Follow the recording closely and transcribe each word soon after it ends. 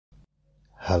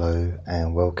Hello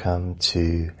and welcome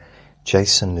to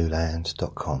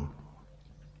jasonnewland.com.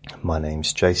 My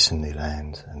name's Jason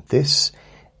Newland and this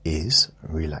is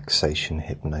Relaxation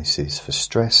Hypnosis for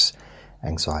stress,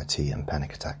 anxiety and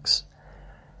panic attacks.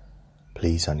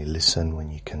 Please only listen when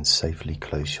you can safely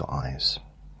close your eyes.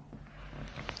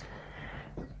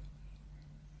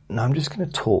 Now I'm just going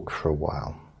to talk for a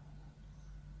while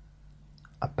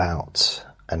about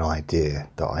an idea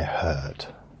that I heard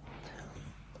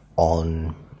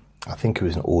on, I think it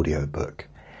was an audio book.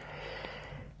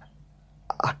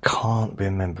 I can't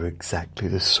remember exactly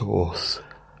the source.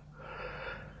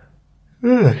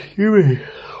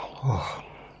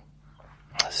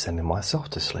 Sending myself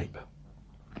to sleep.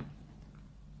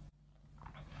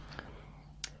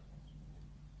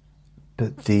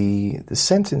 But the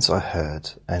sentence I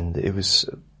heard, and it was,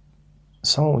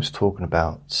 someone was talking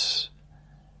about,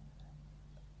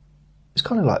 it's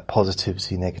kind of like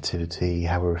positivity, negativity,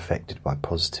 how we're affected by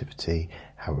positivity,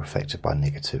 how we're affected by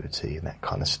negativity, and that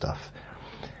kind of stuff,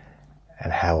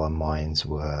 and how our minds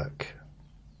work.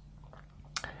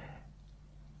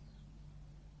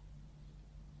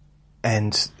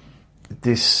 And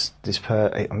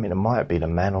I mean, it might have been a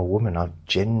man or woman. I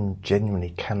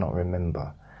genuinely cannot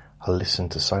remember. I listen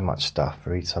to so much stuff, I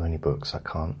read so many books. I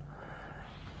kind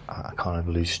of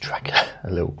lose track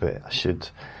a little bit. I should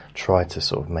try to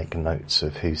sort of make notes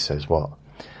of who says what,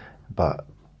 but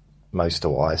most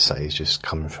of what I say is just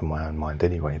coming from my own mind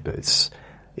anyway, but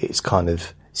it's kind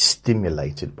of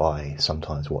stimulated by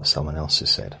sometimes what someone else has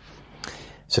said.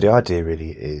 So the idea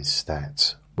really is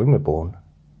that when we're born,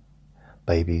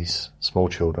 babies, small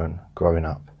children, growing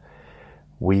up,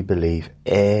 we believe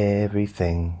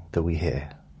everything that we hear.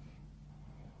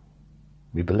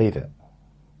 We believe it.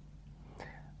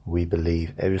 We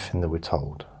believe everything that we're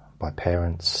told by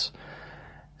parents.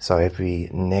 So every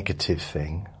negative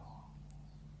thing,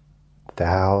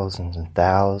 thousands and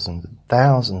thousands and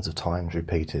thousands of times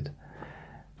repeated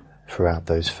throughout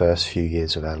those first few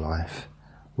years of our life,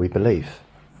 we believe.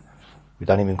 We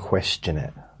don't even question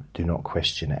it. Do not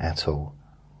question it at all.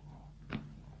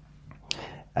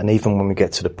 And even when we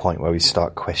get to the point where we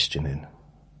start questioning,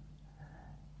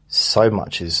 so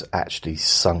much is actually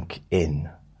sunk in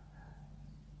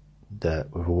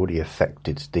that we're already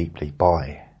affected deeply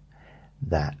by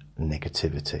that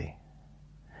negativity,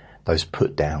 those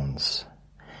put downs,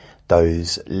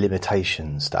 those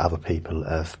limitations that other people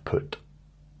have put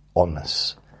on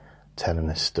us, telling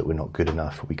us that we're not good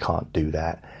enough, we can't do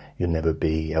that, you'll never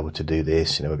be able to do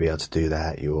this, you'll never be able to do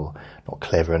that, you're not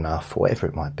clever enough, whatever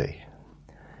it might be.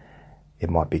 It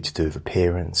might be to do with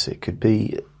appearance, it could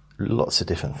be lots of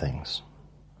different things,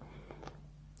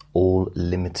 all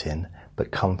limiting, but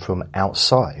come from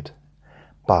outside.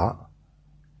 But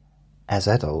as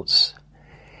adults,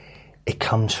 it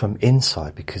comes from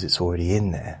inside because it's already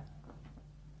in there.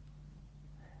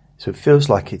 So it feels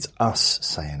like it's us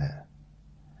saying it.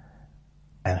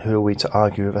 And who are we to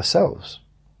argue with ourselves?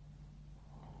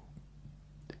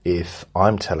 If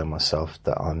I'm telling myself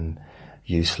that I'm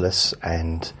useless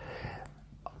and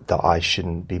that I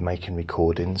shouldn't be making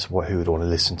recordings, who would want to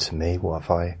listen to me?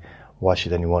 Why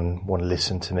should anyone want to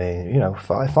listen to me? You know,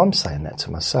 if I'm saying that to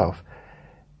myself,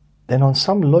 then on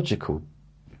some logical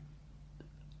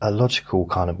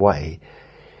kind of way,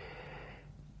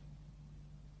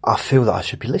 I feel that I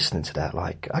should be listening to that.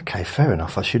 Like, okay, fair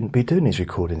enough. I shouldn't be doing these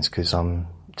recordings because I'm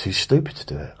too stupid to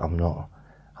do it. I'm not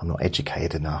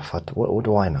educated enough. What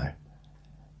do I know?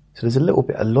 So there's a little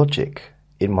bit of logic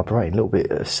in my brain, a little bit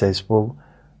that says, well,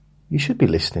 you should be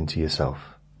listening to yourself.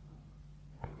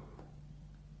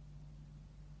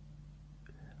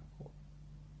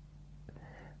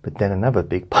 But then another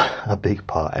big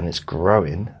part, and it's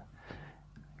growing,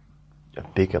 a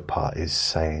bigger part is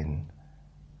saying,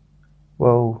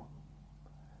 well,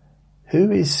 who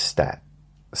is that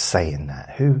saying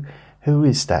that? Who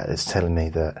is that that's telling me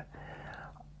that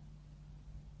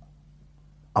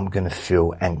I'm going to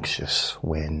feel anxious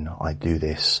when I do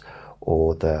this,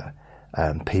 or that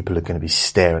people are going to be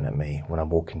staring at me when I'm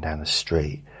walking down the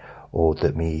street, or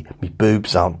that me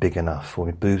boobs aren't big enough, or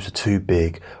my boobs are too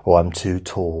big, or I'm too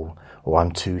tall, or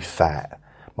I'm too fat,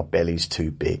 my belly's too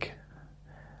big.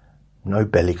 No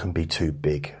belly can be too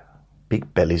big.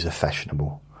 Big bellies are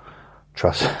fashionable.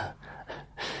 Trust.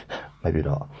 Maybe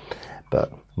not.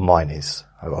 But mine is.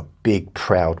 I've got a big,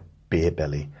 proud beer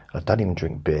belly. I don't even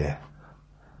drink beer.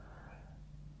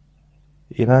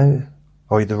 You know?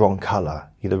 Or you're the wrong colour.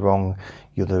 You've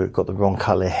got the wrong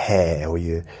colour hair, or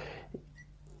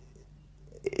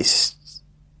it's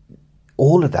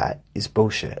all of that is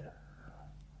bullshit.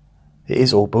 It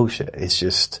is all bullshit. It's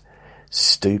just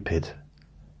stupid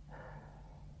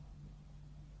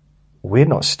we're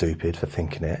not stupid for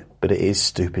thinking it, but it is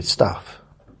stupid stuff.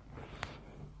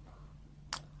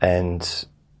 And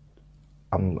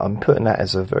I'm putting that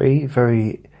as a very,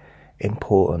 very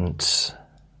important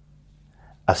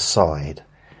aside.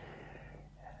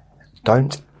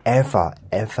 Don't ever,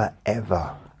 ever,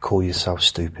 ever call yourself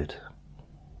stupid.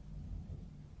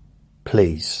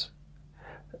 Please.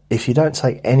 If you don't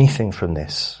take anything from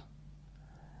this,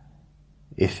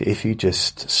 if you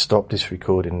just stop this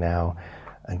recording now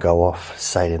and go off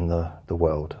sailing the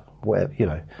world, whatever, you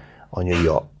know, on your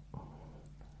yacht.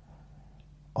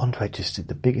 Andre just did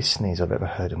the biggest sneeze I've ever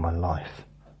heard in my life.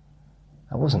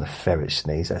 That wasn't a ferret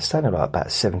sneeze. That sounded like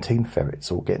about 17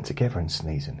 ferrets all getting together and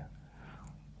sneezing.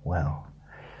 Wow.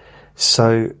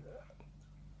 So,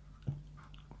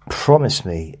 promise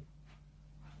me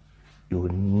you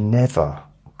will never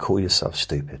call yourself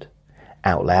stupid.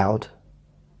 Out loud,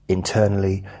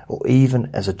 internally, or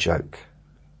even as a joke.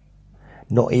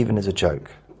 Not even as a joke.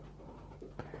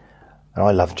 And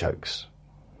I love jokes.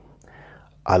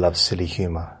 I love silly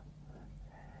humour.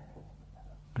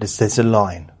 But there's a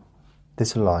line.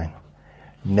 There's a line.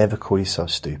 Never call yourself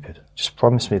stupid. Just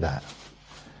promise me that.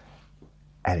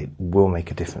 And it will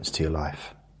make a difference to your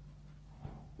life.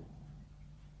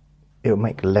 It will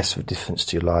make less of a difference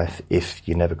to your life if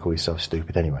you never call yourself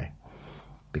stupid anyway.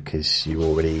 Because you're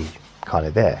already kind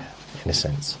of there, in a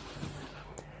sense.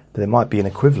 But there might be an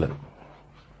equivalent.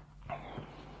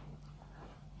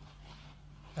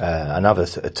 Another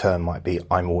term might be,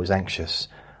 I'm always anxious.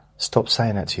 Stop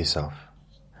saying that to yourself.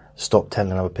 Stop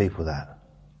telling other people that.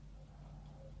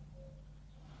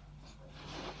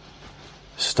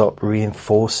 Stop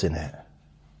reinforcing it.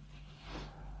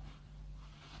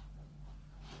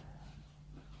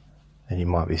 And you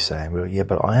might be saying, well, yeah,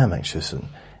 but I am anxious. And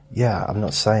yeah, I'm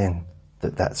not saying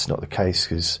that that's not the case,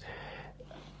 because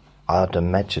I'd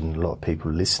imagine a lot of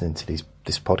people listening to this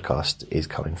podcast is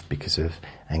coming because of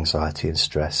anxiety and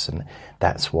stress, and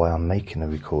that's why I'm making a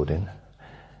recording,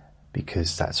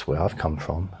 because that's where I've come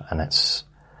from, and that's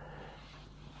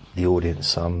the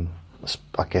audience I'm,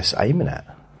 I guess, aiming at.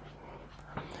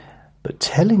 But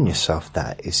telling yourself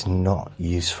that is not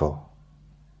useful.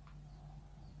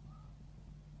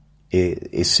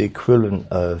 It's the equivalent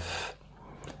of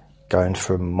going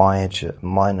for a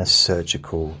minor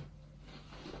surgical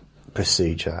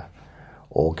procedure,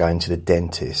 or going to the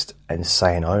dentist and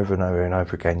saying over and over and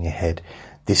over again in your head,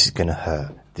 this is going to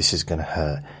hurt, this is going to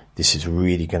hurt, this is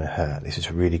really going to hurt, this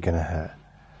is really going to hurt.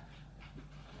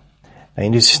 And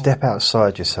you just step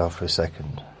outside yourself for a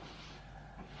second.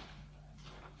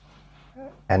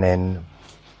 And then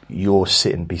you're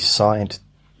sitting beside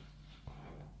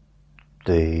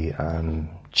the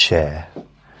chair,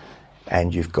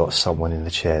 and you've got someone in the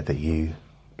chair that you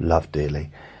love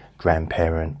dearly.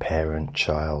 Grandparent, parent,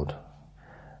 child,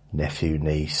 nephew,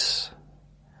 niece,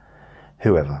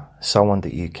 whoever, someone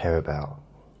that you care about.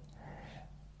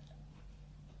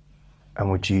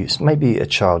 And would you, maybe a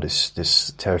child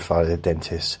is terrified of the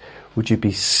dentist, would you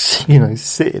be,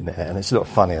 sitting there, and it's not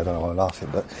funny, I don't know why I'm laughing,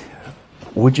 but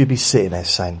would you be sitting there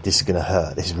saying, this is going to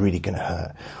hurt, this is really going to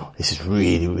hurt, this is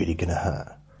really, really going to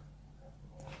hurt?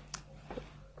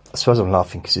 I suppose I'm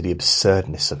laughing because of the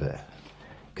absurdness of it,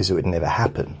 because it would never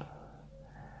happen.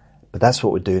 But that's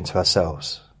what we're doing to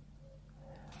ourselves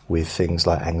with things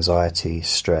like anxiety,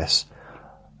 stress,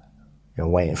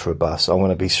 waiting for a bus. I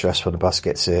want to be stressed when the bus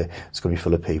gets here. It's going to be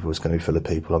full of people. It's going to be full of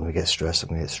people. I'm going to get stressed. I'm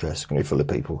going to get stressed. It's going to be full of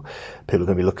people. People are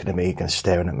going to be looking at me, going to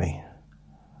staring at me.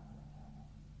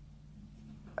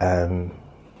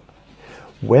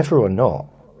 Whether or not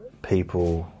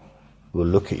people will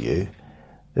look at you,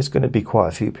 there's going to be quite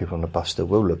a few people on the bus that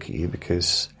will look at you,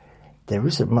 because there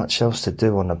isn't much else to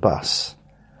do on the bus.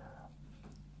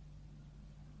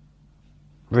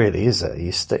 Really, is it?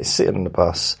 You sitting on the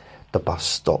bus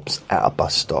stops at a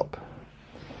bus stop.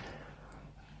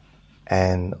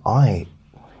 And I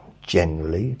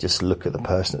generally just look at the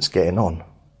person that's getting on.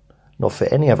 Not for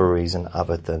any other reason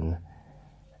other than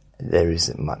there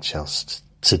isn't much else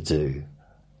to do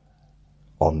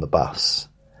on the bus.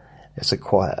 It's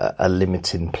quite a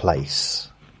limiting place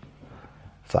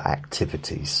for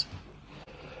activities.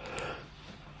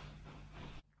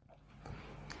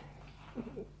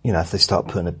 If they start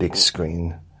putting a big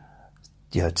screen,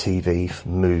 TV for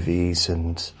movies,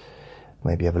 and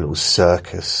maybe have a little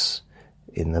circus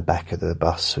in the back of the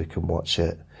bus so we can watch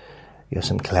it.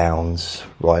 Some clowns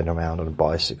riding around on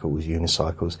bicycles,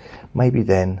 unicycles. Maybe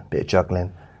then a bit of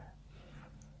juggling.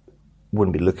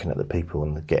 Wouldn't be looking at the people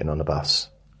and getting on the bus.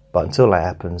 But until that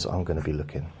happens, I'm going to be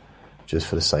looking, just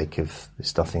for the sake of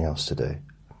there's nothing else to do.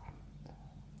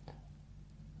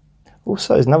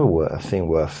 Also, there's another thing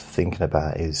worth thinking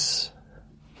about is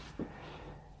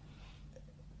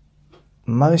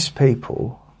most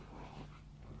people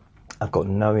have got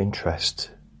no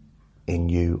interest in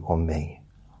you or me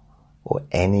or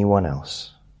anyone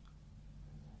else.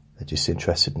 They're just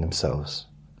interested in themselves.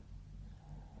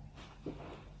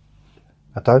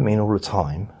 I don't mean all the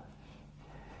time,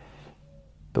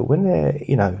 but when they're,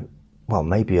 well,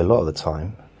 maybe a lot of the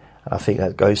time, and I think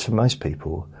that goes for most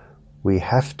people, we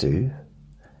have to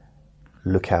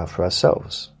look out for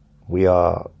ourselves. We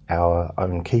are our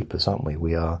own keepers, aren't we?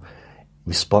 We are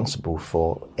responsible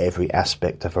for every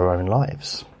aspect of our own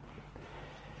lives.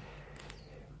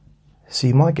 So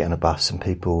you might get on a bus and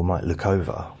people might look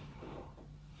over,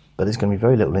 but there's going to be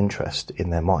very little interest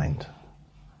in their mind.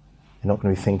 They're not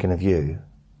going to be thinking of you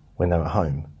when they're at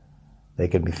home. They're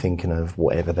going to be thinking of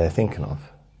whatever they're thinking of.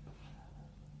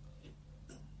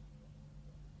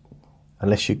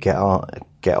 Unless you get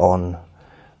on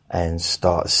and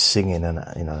start singing, and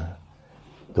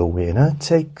the winner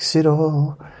takes it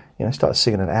all. Start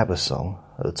singing an ABBA song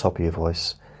at the top of your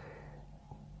voice.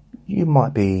 You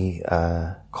might be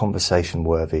conversation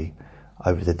worthy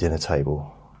over the dinner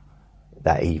table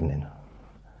that evening.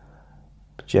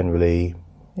 But generally,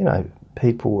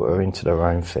 people are into their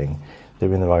own thing.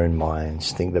 They're in their own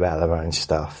minds, thinking about their own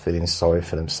stuff, feeling sorry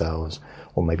for themselves,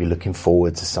 or maybe looking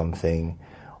forward to something,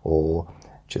 or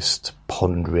just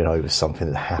pondering over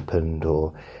something that happened.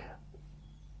 Or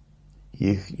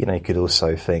you could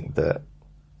also think that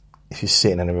if you're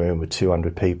sitting in a room with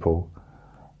 200 people,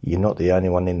 you're not the only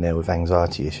one in there with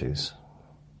anxiety issues.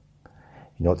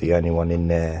 You're not the only one in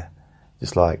there.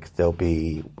 Just like there'll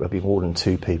be more than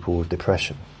 2 people with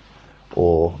depression,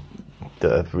 or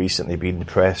that have recently been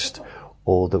depressed,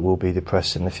 or that will be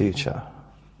depressed in the future.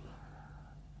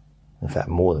 In fact,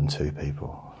 more than 2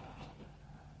 people.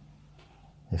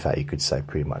 In fact, you could say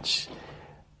pretty much,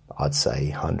 I'd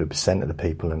say 100% of the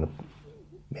people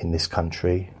in this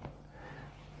country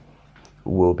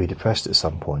will be depressed at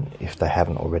some point, if they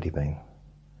haven't already been.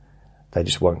 They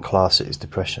just won't class it as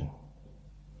depression.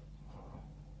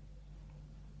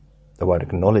 They won't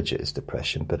acknowledge it as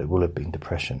depression, but it will have been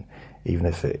depression, even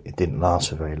if it didn't last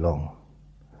for very long.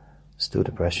 Still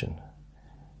depression.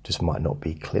 Just might not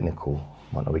be clinical,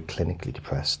 might not be clinically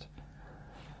depressed.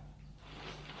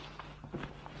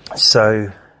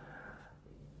 So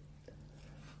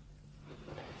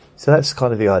that's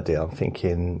kind of the idea. I'm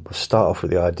thinking we'll start off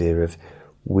with the idea of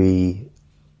we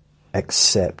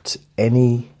accept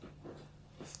any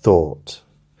thought,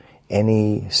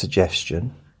 any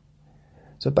suggestion.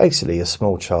 So basically, a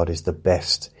small child is the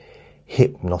best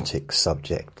hypnotic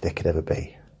subject there could ever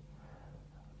be.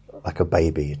 Like a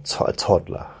baby, a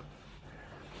toddler.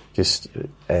 It's just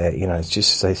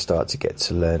as they start to get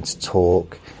to learn to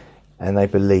talk, and they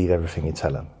believe everything you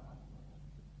tell them.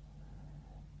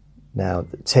 Now,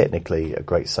 technically a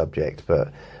great subject,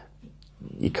 but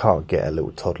you can't get a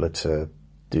little toddler to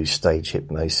do stage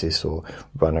hypnosis or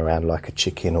run around like a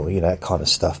chicken or, that kind of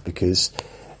stuff, because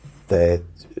they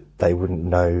wouldn't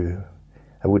know,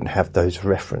 they wouldn't have those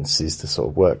references to sort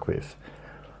of work with.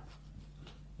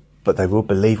 But they will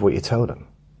believe what you tell them.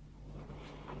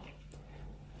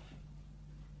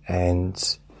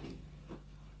 And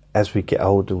as we get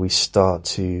older, we start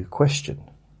to question.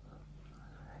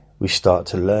 We start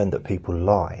to learn that people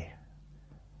lie.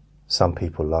 Some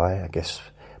people lie, I guess.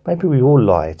 Maybe we all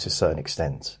lie to a certain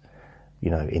extent,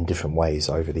 in different ways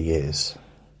over the years.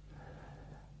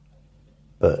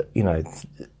 But,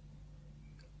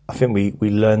 I think we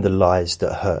learn the lies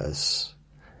that hurt us.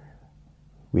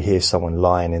 We hear someone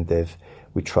lying and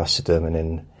we trusted them, and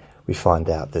then we find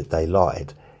out that they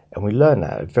lied. And we learn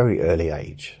that at a very early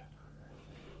age.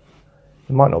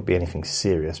 It might not be anything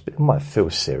serious, but it might feel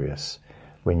serious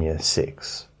when you're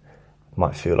 6. It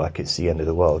might feel like it's the end of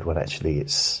the world, when actually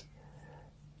it's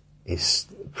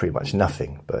pretty much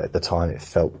nothing. But at the time it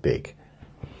felt big.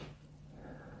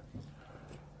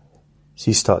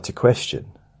 So you start to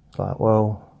question. It's like,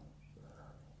 well...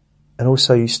 And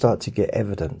also you start to get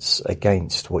evidence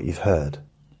against what you've heard.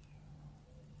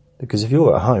 Because if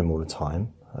you're at home all the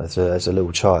time, as a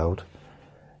little child,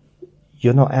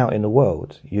 you're not out in the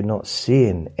world. You're not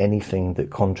seeing anything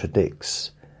that contradicts.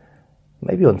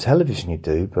 Maybe on television you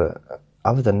do, but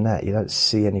other than that, you don't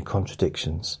see any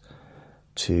contradictions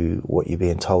to what you're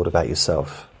being told about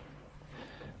yourself.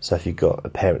 So if you've got a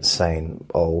parent saying,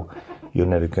 oh, you're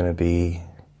never going to be...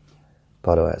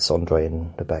 By the way, it's Andre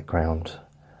in the background.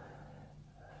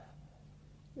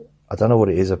 I don't know what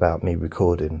it is about me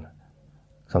recording.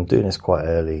 So I'm doing this quite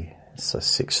early. It's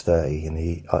 6:30 in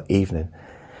the evening.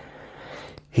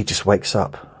 He just wakes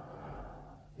up.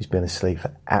 He's been asleep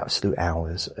for absolute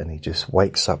hours, and he just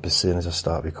wakes up as soon as I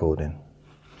start recording.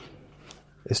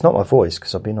 It's not my voice,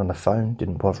 because I've been on the phone,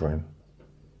 didn't bother him.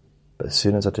 But as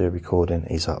soon as I do a recording,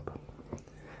 he's up.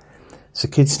 So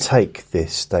kids take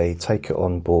this, they take it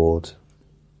on board,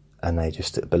 and they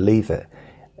just believe it.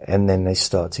 And then they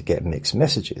start to get mixed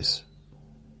messages.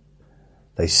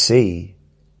 They see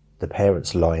the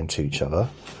parents lying to each other,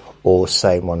 or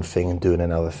saying one thing and doing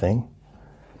another thing.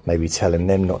 Maybe telling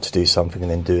them not to do something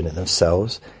and then doing it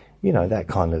themselves. You know, that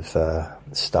kind of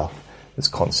stuff that's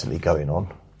constantly going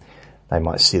on. They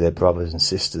might see their brothers and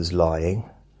sisters lying,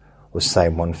 or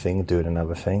saying one thing and doing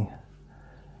another thing.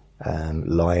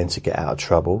 Lying to get out of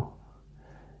trouble.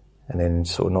 And then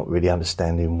sort of not really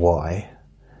understanding why.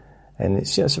 And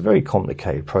it's, you know, it's a very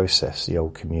complicated process, the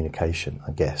old communication,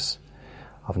 I guess.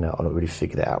 I've not really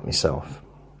figured it out myself.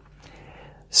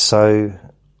 So,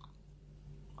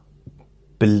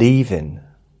 believing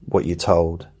what you're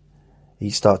told,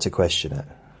 you start to question it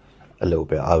a little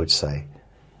bit, I would say.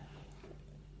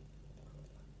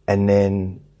 And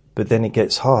then, but then it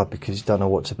gets hard because you don't know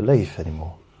what to believe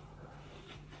anymore.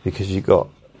 Because you've got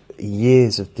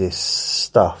years of this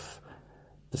stuff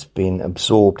that's been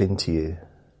absorbed into you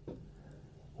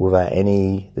without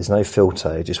there's no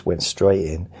filter, it just went straight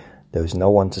in. There was no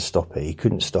one to stop it. You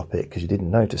couldn't stop it because you didn't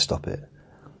know to stop it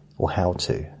or how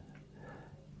to.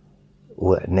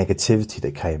 Or that negativity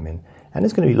that came in. And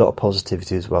there's going to be a lot of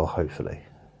positivity as well, hopefully.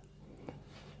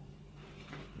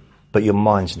 But your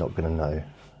mind's not going to know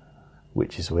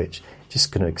which is which.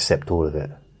 Just going to accept all of it.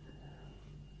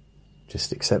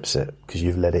 Just accepts it because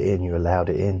you've let it in, you allowed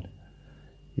it in.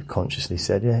 You've consciously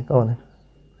said, yeah, go on then.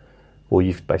 Or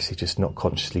you've basically just not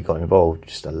consciously got involved,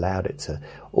 just allowed it to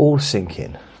all sink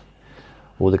in.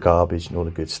 All the garbage and all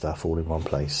the good stuff all in one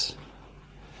place.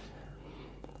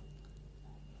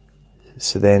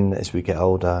 So then as we get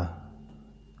older,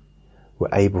 we're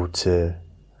able to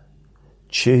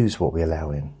choose what we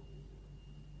allow in.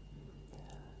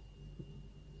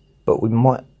 But we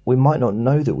might not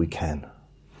know that we can.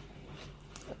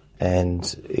 And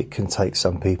it can take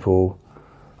some people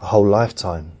a whole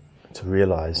lifetime to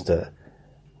realise that,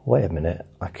 wait a minute,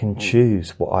 I can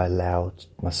choose what I allow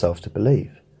myself to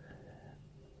believe.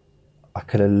 I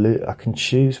can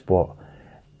choose what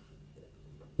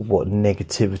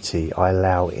negativity I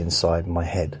allow inside my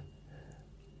head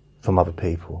from other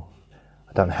people.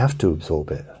 I don't have to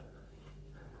absorb it.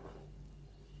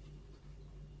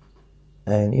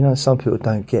 And you know, some people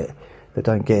don't get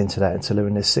into that until they're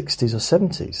in their 60s or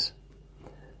 70s.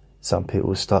 Some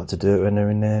people start to do it when they're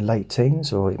in their late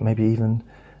teens or maybe even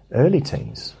early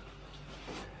teens.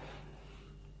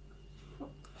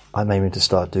 I'm aiming to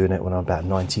start doing it when I'm about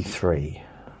 93.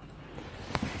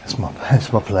 That's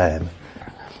my plan.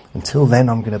 Until then,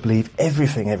 I'm going to believe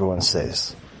everything everyone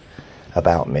says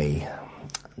about me.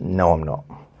 No, I'm not.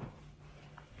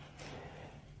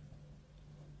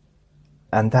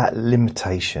 And that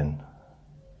limitation,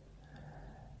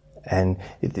 and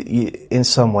in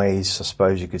some ways, I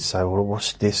suppose you could say, well,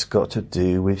 what's this got to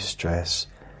do with stress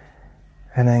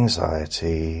and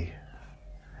anxiety?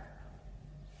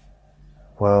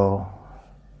 Well,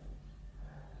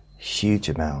 huge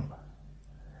amount,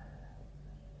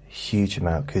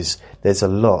 because there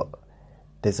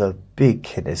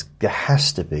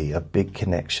has to be a big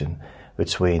connection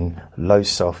between low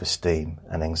self-esteem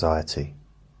and anxiety.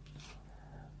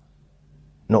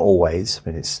 Not always. I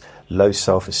mean, it's low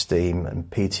self-esteem and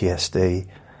PTSD.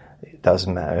 It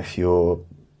doesn't matter if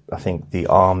I think the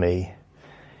army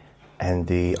and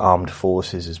the armed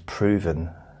forces has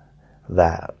proven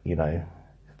that, you know,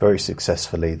 very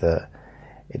successfully, that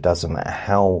it doesn't matter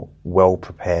how well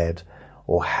prepared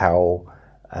or how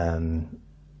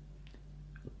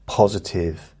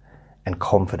positive and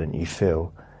confident you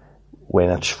feel, when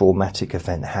a traumatic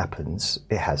event happens,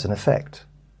 it has an effect.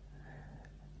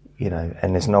 You know,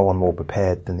 and there's no one more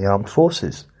prepared than the armed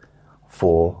forces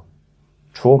for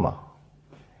trauma.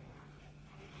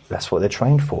 That's what they're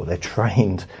trained for. They're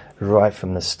trained right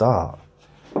from the start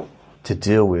to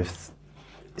deal with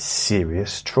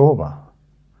serious trauma,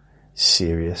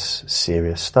 serious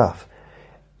stuff.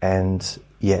 And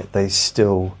yet they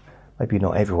still, maybe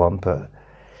not everyone, but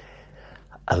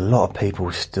a lot of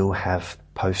people still have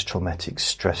post-traumatic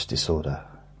stress disorder.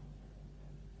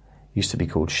 Used to be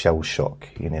called shell shock,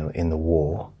 you know, in the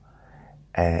war.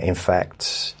 In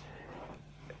fact,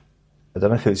 I don't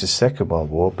know if it was the Second World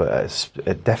War, but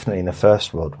definitely in the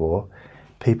First World War,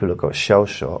 people that got shell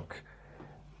shock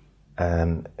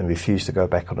and refused to go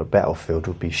back on the battlefield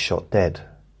would be shot dead.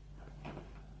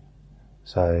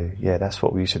 So, yeah, that's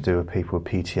what we used to do with people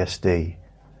with PTSD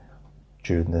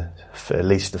during at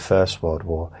least the First World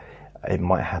War. It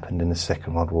might happen in the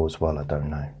Second World War as well, I don't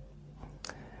know.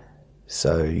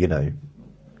 So, you know,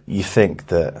 you think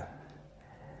that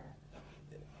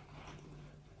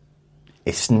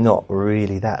it's not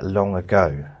really that long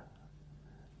ago.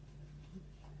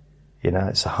 You know,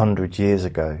 it's 100 years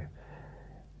ago,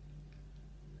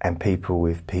 and people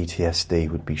with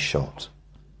PTSD would be shot.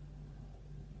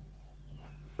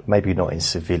 Maybe not in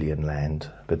civilian land,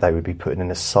 but they would be put in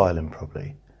an asylum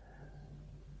probably.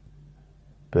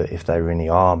 But if they were in the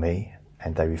army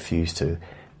and they refused to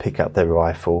pick up their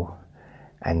rifle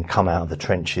and come out of the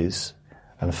trenches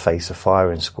and face a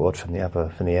firing squad from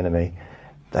the enemy,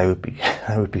 they would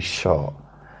be shot.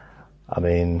 I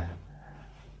mean,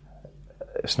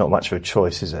 it's not much of a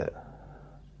choice, is it?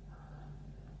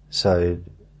 So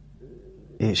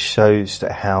it shows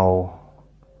that how,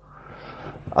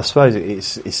 I suppose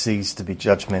it's easy to be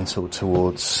judgmental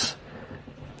towards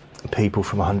people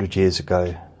from 100 years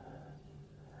ago.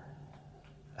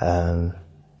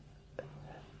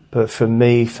 But for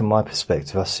me, from my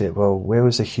perspective, I see it, well, where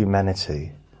was the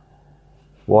humanity?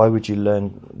 Why would we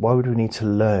need to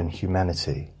learn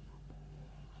humanity?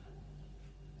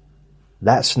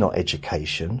 That's not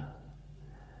education.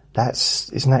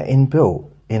 Isn't that inbuilt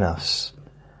in us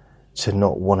to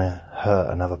not want to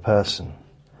hurt another person?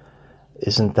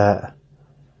 Isn't it?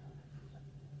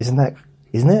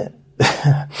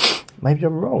 Maybe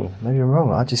I'm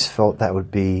wrong. I just felt that would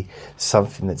be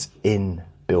something that's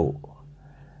inbuilt.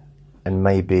 And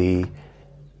maybe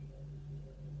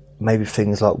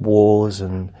things like wars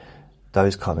and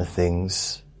those kind of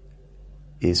things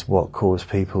is what caused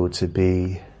people to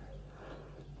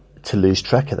lose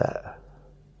track of that.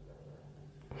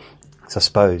 So I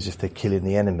suppose if they're killing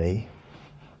the enemy,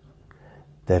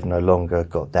 they've no longer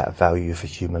got that value for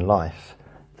human life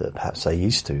that perhaps they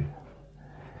used to.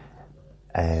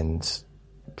 And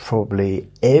probably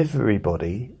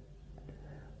everybody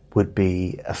would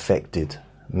be affected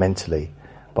mentally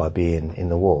by being in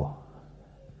the war,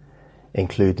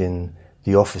 including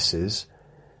the officers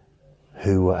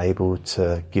who were able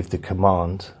to give the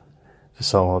command for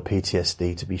someone with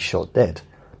PTSD to be shot dead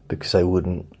because they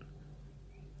wouldn't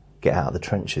get out of the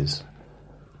trenches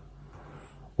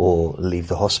or leave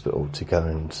the hospital to go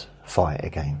and fight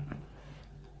again.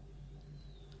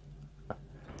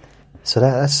 So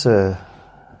that's a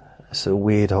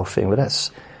weird whole thing, but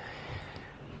that's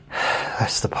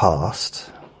the past.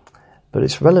 But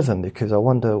it's relevant because I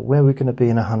wonder where we're going to be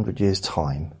in 100 years'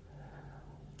 time.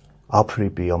 I'll probably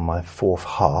be on my fourth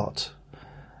heart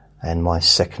and my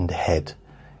second head,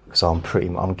 because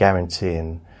I'm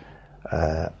guaranteeing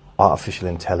artificial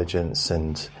intelligence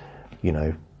and, you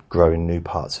know, growing new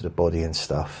parts of the body and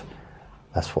stuff.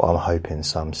 That's what I'm hoping.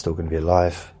 So I'm still going to be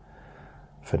alive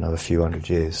for another few hundred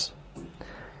years.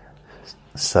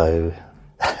 So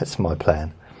that's my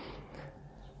plan.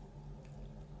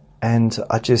 And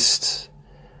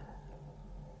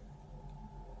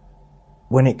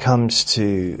when it comes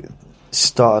to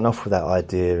starting off with that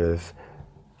idea of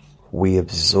we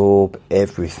absorb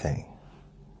everything,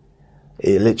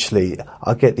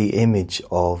 I get the image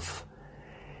of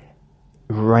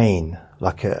rain,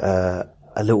 like a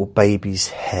little baby's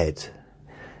head,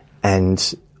 and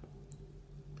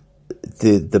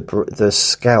the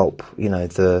scalp, you know,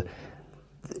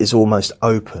 is almost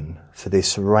open for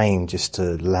this rain just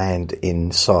to land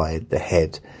inside the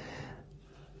head,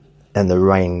 and the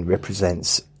rain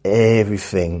represents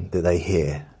everything that they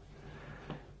hear,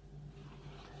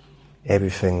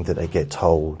 everything that they get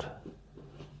told,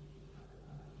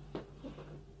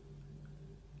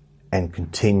 and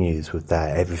continues with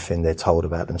that, everything they're told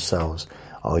about themselves.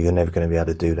 Oh, you're never going to be able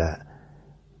to do that.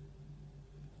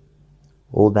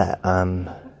 All that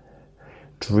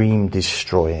dream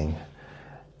destroying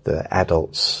that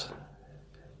adults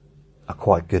are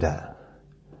quite good at.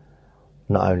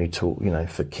 Not only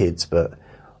for kids, but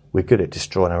we're good at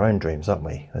destroying our own dreams, aren't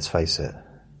we? Let's face it.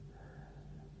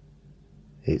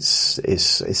 It's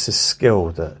a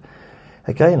skill that,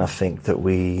 again, I think that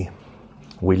we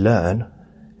learn,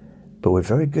 but we're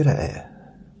very good at it.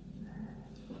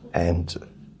 And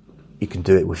you can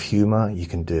do it with humour, you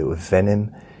can do it with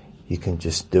venom, you can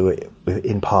just do it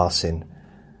in passing,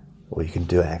 or you can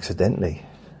do it accidentally.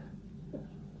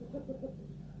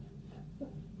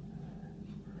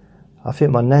 I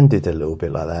think my nan did a little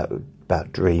bit like that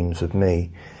about dreams with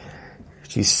me.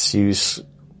 She was,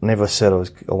 whenever I said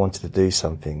I wanted to do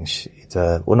something,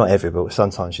 well, not every, but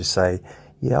sometimes she'd say,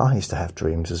 yeah, I used to have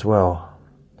dreams as well.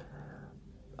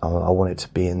 I wanted to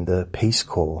be in the Peace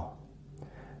Corps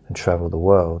and travel the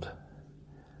world.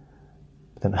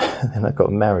 Then I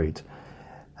got married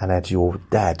and had your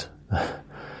dad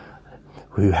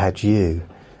who had you.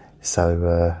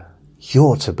 So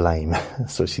you're to blame.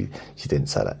 So she didn't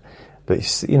say that. But,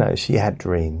 she had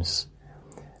dreams.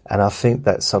 And I think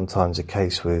that's sometimes the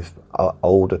case with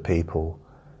older people,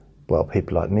 well,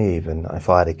 people like me even, if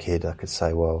I had a kid, I could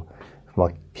say, well, if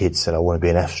my kid said I want to be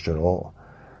an astronaut,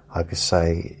 I could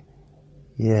say,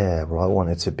 yeah, well, I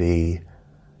wanted to be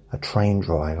a train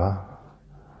driver,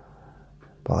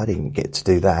 but I didn't get to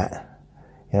do that.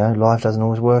 You know, life doesn't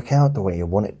always work out the way you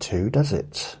want it to, does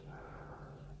it?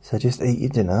 So just eat your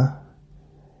dinner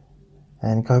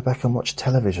and go back and watch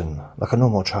television like a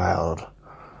normal child.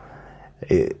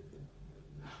 That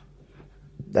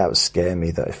would scare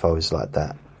me, that if I was like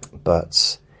that.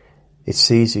 But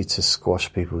it's easy to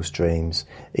squash people's dreams,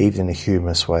 even in a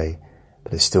humorous way,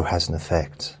 but it still has an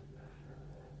effect,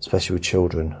 especially with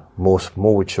children, more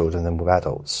with children than with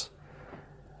adults,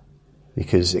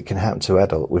 because it can happen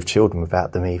with children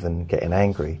without them even getting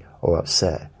angry or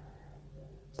upset.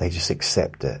 They just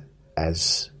accept it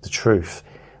as the truth,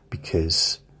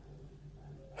 because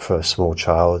for a small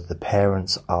child, the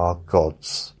parents are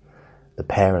gods. The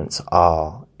parents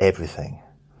are everything.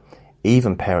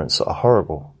 Even parents that are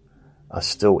horrible are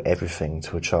still everything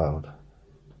to a child.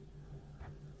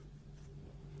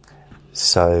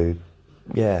 So,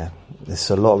 yeah, there's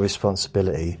a lot of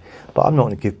responsibility, but I'm not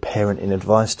going to give parenting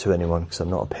advice to anyone because I'm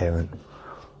not a parent.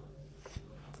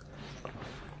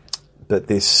 But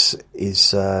this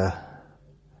is,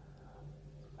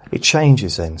 it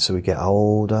changes then, so we get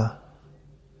older,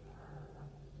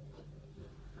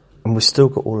 and we've still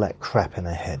got all that crap in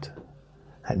our head,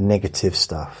 that negative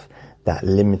stuff, that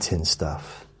limiting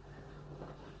stuff,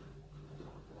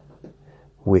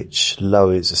 which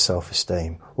lowers the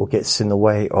self-esteem or gets in the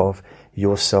way of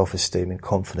your self-esteem and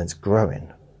confidence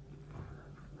growing.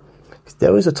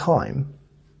 There was a time,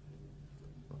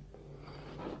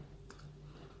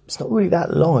 it's not really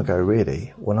that long ago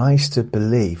really, when I used to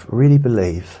really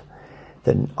believe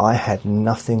that I had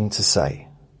nothing to say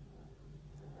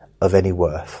of any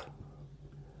worth.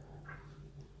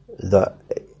 That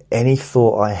any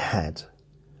thought I had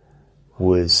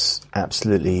was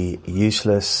absolutely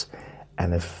useless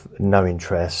and of no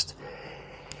interest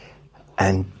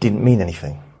and didn't mean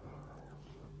anything.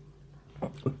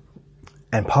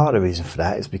 And part of the reason for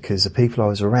that is because the people I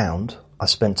was around, I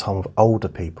spent time with older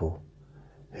people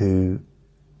who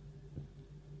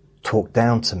talked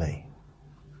down to me.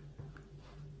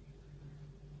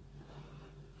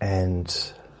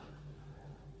 And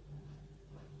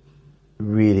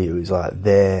really it was like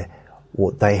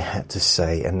what they had to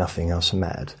say and nothing else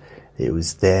mattered. It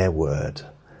was their word.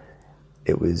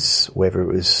 It was whatever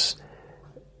it was.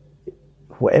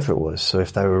 So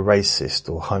if they were racist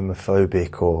or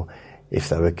homophobic, or if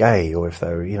they were gay, or if they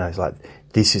were, it's like,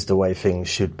 this is the way things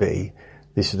should be,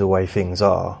 this is the way things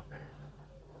are.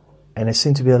 And there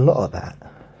seemed to be a lot of that.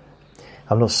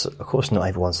 Of course not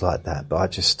everyone's like that, but I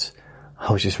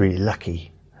was just really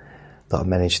lucky that I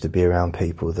managed to be around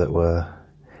people that were,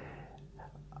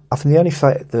 I think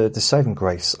the saving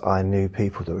grace, I knew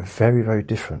people that were very, very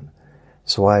different.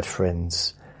 So I had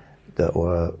friends that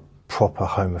were proper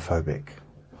homophobic.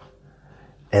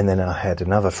 And then I had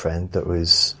another friend that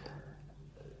was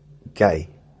gay,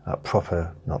 not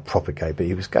proper gay, but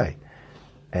he was gay.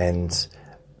 And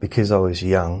because I was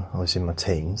young, I was in my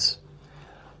teens,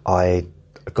 I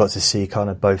got to see kind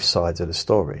of both sides of the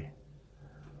story,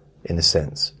 in a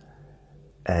sense.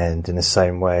 And in the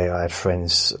same way, I had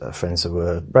friends that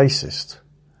were racist.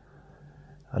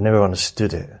 I never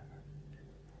understood it.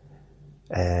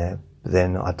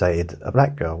 Then I dated a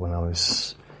black girl when I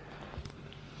was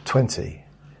 20.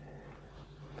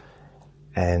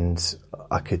 And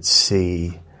I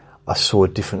saw a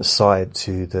different side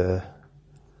to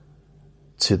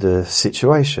the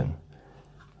situation.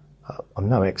 I'm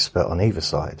no expert on either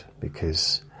side,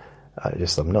 because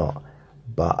I'm not.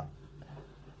 But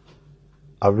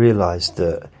I realised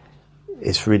that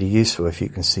it's really useful if you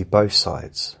can see both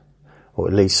sides, or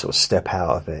at least sort of step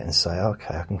out of it and say,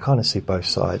 okay, I can kind of see both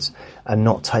sides and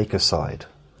not take a side.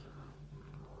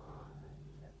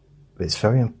 But it's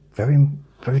very, very,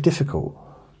 very difficult.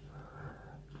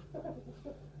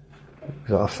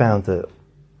 Because I found that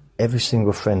every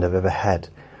single friend I've ever had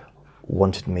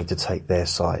wanted me to take their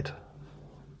side.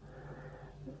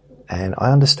 And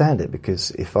I understand it, because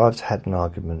if I've had an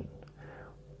argument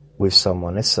with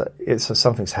someone,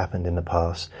 something's happened in the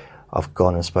past, I've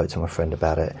gone and spoke to my friend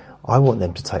about it, I want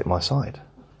them to take my side.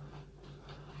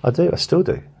 I still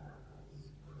do.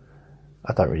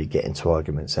 I don't really get into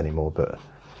arguments anymore, but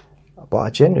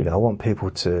I want people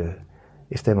to,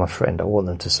 if they're my friend, I want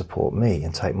them to support me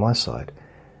and take my side.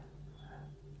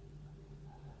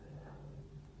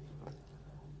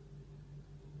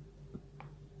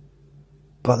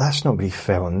 But that's not really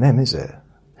fair on them, is it?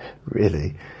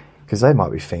 Really? Because they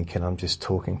might be thinking I'm just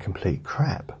talking complete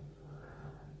crap.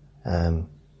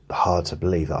 But hard to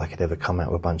believe that I could ever come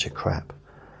out with a bunch of crap.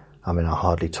 I mean, I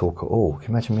hardly talk at all. Can you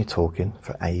imagine me talking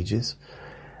for ages?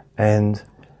 And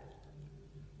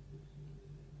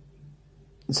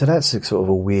so that's a sort of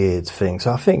a weird thing.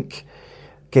 So I think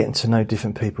getting to know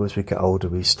different people as we get older,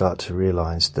 we start to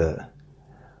realise that,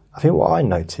 I think what I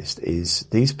noticed is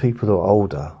these people that are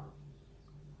older,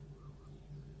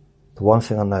 the one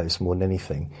thing I noticed more than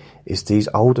anything is these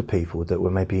older people that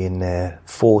were maybe in their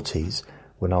 40s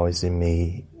when I was in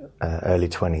my early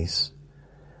 20s.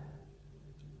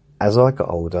 As I got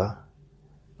older,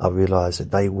 I realised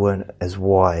that they weren't as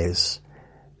wise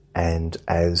and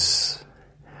as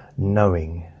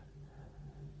knowing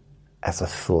as I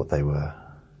thought they were.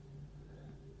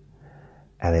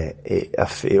 And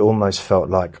it almost felt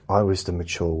like I was the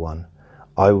mature one.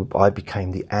 I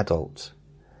became the adult,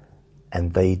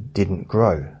 and they didn't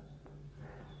grow.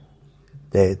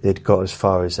 They'd got as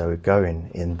far as they were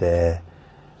going in their,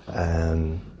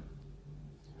 I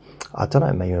don't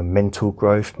know, maybe mental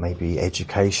growth, maybe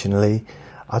educationally,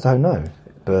 I don't know.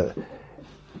 But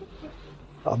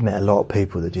I've met a lot of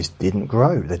people that just didn't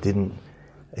grow. They didn't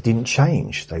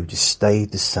change. They just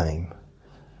stayed the same.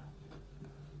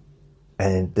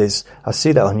 And I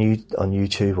see that on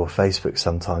YouTube or Facebook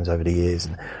sometimes over the years,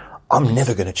 and I'm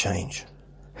never going to change.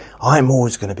 I'm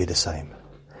always going to be the same.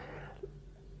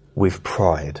 With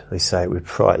pride, they say it with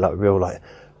pride,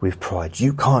 with pride.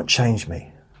 You can't change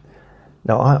me.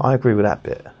 No, I agree with that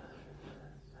bit.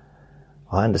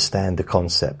 I understand the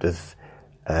concept of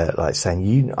like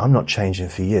saying, I'm not changing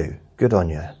for you. Good on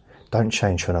you. Don't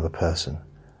change for another person.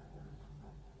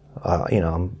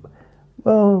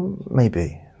 Well,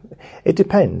 maybe. It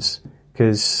depends,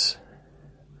 because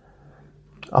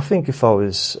I think if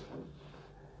I've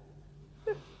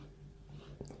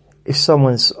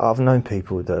known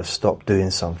people that have stopped doing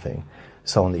something,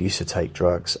 someone that used to take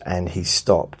drugs and he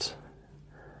stopped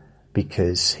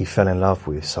because he fell in love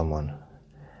with someone,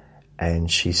 and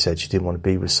she said she didn't want to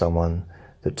be with someone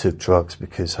that took drugs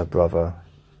because her brother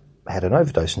had an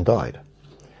overdose and died,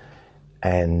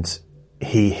 and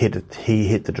he hid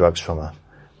the drugs from her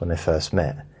when they first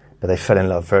met. But they fell in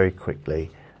love very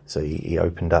quickly, so he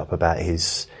opened up about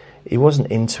he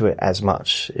wasn't into it as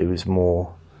much, it was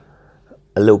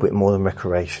a little bit more than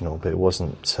recreational, but it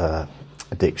wasn't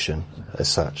addiction as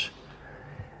such.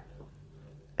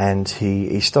 And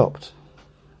he stopped,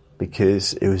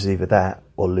 because it was either that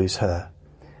or lose her.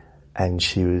 And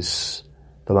she was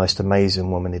the most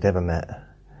amazing woman he'd ever met,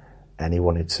 and he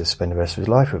wanted to spend the rest of his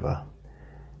life with her.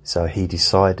 So he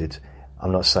decided,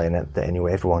 I'm not saying that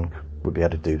anyway, everyone would be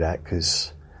able to do that,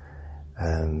 because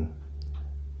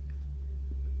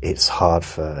it's hard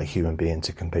for a human being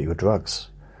to compete with drugs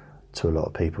to a lot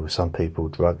of people. Some people,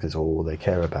 drugs is all they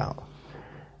care about.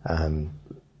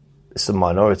 It's a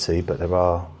minority, but there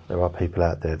are people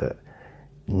out there that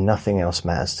nothing else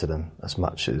matters to them as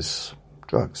much as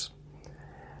drugs.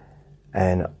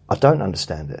 And I don't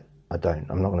understand it. I'm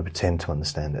not going to pretend to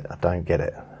understand it. I don't get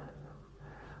it.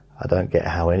 I don't get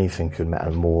how anything could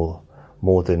matter more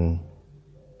than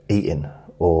eating,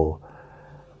 or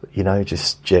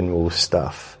just general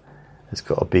stuff. There's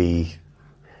got to be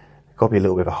a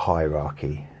little bit of a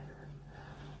hierarchy,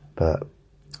 but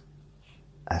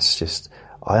that's just,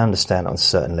 I understand on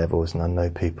certain levels, and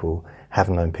have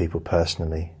known people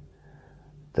personally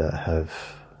that have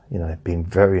been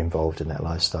very involved in that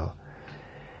lifestyle.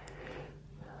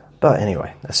 But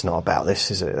anyway, that's not about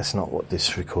this, is it? That's not what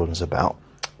this recording's about.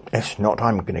 If not,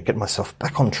 I'm going to get myself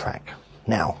back on track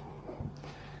now.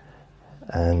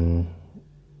 And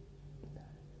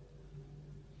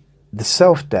the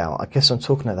self-doubt, I guess I'm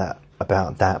talking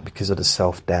about that because of the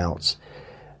self-doubt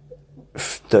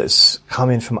that's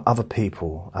coming from other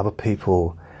people,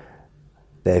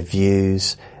 their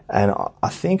views. And I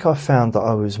think I found that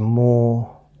I was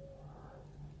more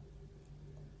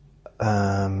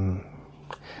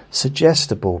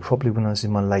suggestible probably when I was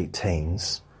in my late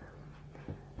teens,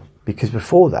 because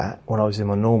before that, when I was in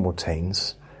my normal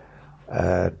teens,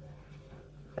 I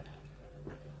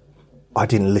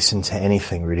didn't listen to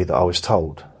anything really that I was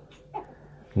told.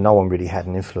 No one really had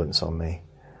an influence on me.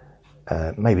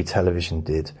 Maybe television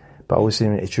did, but I was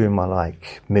during my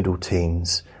middle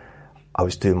teens. I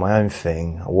was doing my own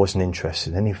thing. I wasn't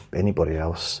interested in anybody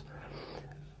else.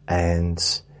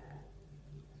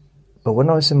 But when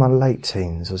I was in my late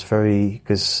teens,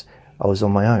 because I was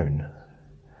on my own.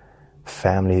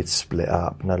 Family had split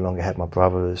up. No longer had my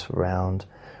brothers around.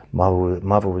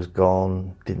 Mother was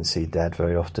gone. Didn't see Dad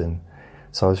very often.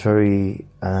 So I was very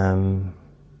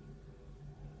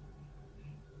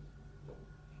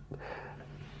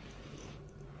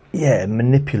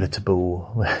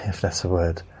manipulatable, if that's a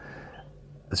word.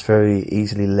 was very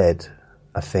easily led,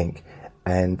 I think,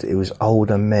 and it was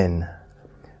older men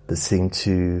that seemed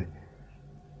to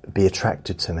be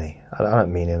attracted to me. I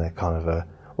don't mean in a kind of a,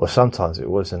 well, sometimes it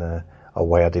was in a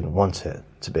way I didn't want it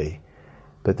to be,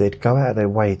 but they'd go out of their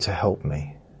way to help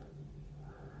me.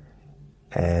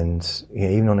 And you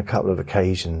know, even on a couple of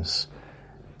occasions,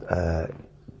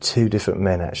 2 different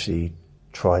men actually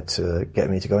tried to get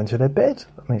me to go into their bed.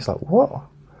 I mean, it's like, what?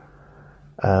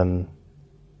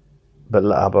 But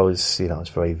I was, you know, I was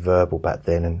very verbal back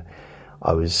then, and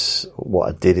what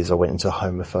I did is I went into a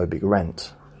homophobic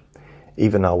rant,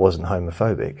 even though I wasn't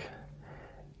homophobic.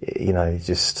 You know,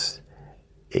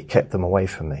 it kept them away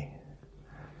from me,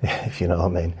 if you know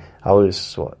what I mean. I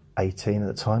was, 18 at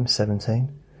the time,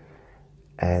 17,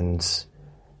 and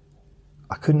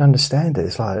I couldn't understand it.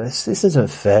 It's like, this isn't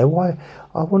fair. Why?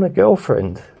 I want a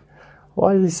girlfriend.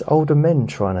 Why are these older men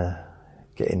trying to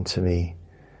get into me?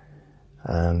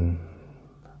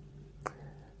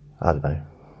 I don't know.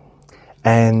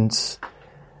 And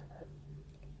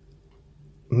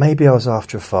maybe I was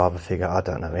after a father figure, I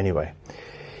don't know. Anyway,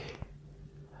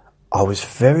 I was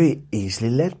very easily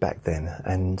led back then,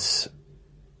 and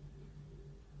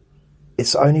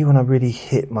it's only when I really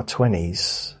hit my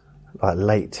 20s, like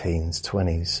late teens,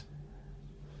 20s,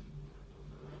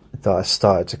 that I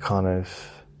started to kind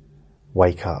of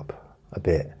wake up a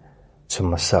bit to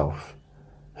myself,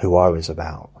 who I was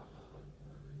about.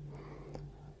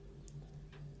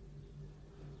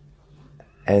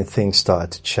 And things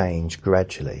started to change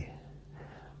gradually.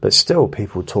 But still,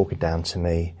 people talking down to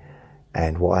me,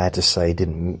 and what I had to say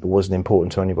wasn't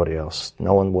important to anybody else.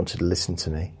 No one wanted to listen to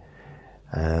me.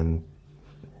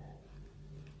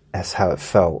 That's how it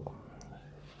felt.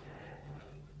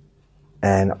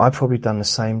 And I probably done the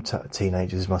same to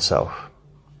teenagers myself.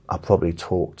 I probably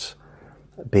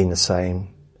been the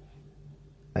same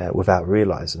without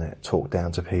realising it. Talked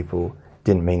down to people,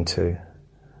 didn't mean to.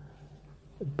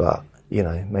 But, you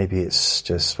know, maybe it's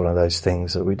just one of those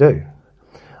things that we do.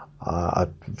 I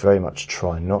very much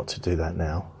try not to do that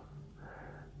now,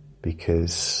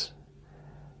 because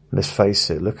let's face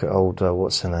it, look at old,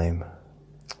 what's her name?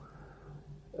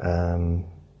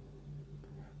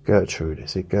 Gertrude,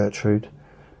 is it Gertrude?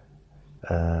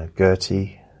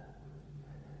 Gertie,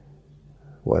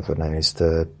 whatever her name is,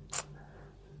 the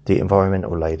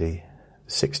environmental lady,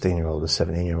 16-year-old or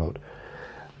 17-year-old.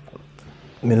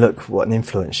 I mean, look what an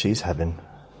influence she's having.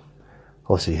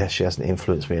 Obviously, she hasn't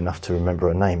influenced me enough to remember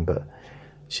her name, but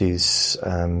she's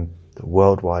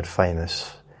worldwide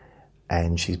famous,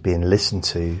 and she's being listened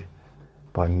to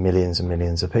by millions and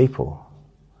millions of people.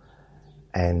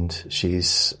 And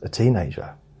she's a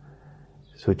teenager.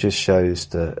 So it just shows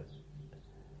that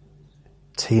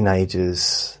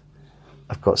teenagers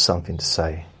have got something to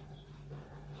say,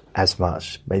 as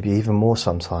much, maybe even more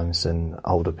sometimes, than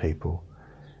older people.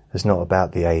 It's not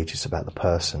about the age, it's about the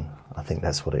person. I think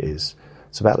that's what it is.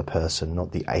 It's about the person,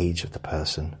 not the age of the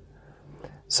person.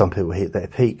 Some people hit their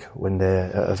peak when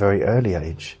they're at a very early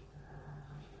age.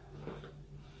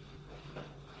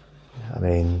 I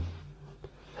mean,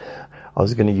 I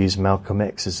was going to use Malcolm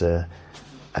X as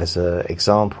a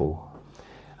example.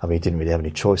 I mean, he didn't really have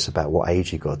any choice about what age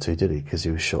he got to, did he? Because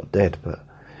he was shot dead. But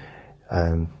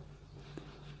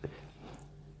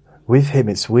with him,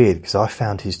 it's weird, because I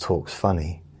found his talks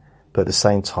funny, but at the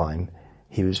same time,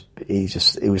 he was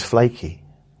flaky.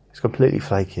 He was completely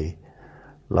flaky.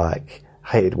 Like,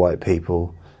 hated white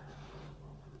people.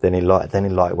 Then he liked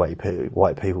white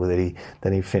people. Then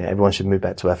he think everyone should move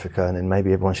back to Africa, and then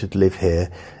maybe everyone should live here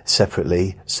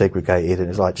separately, segregated. And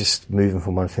it's like just moving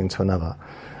from one thing to another.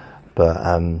 But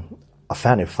I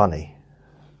found him funny,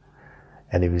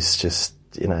 and he was just,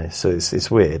 you know. So it's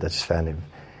weird. I just found him,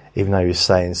 even though he was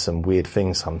saying some weird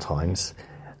things sometimes,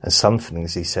 and some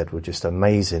things he said were just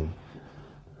amazing,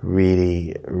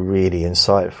 really, really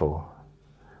insightful.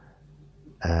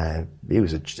 I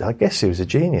guess he was a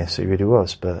genius, he really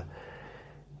was, but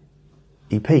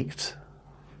he peaked.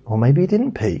 Or maybe he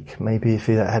didn't peak. Maybe if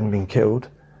he hadn't been killed,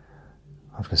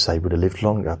 I was going to say he would have lived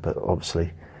longer, but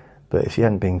if he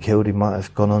hadn't been killed, he might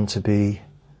have gone on to be,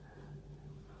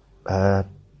 who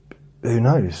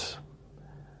knows?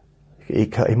 He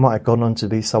might have gone on to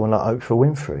be someone like Oprah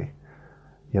Winfrey,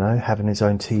 you know, having his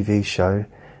own TV show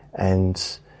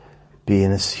and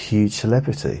being a huge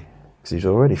celebrity, because he's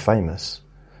already famous.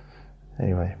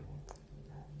 Anyway,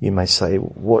 you may say,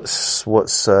 what's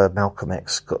Malcolm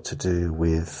X got to do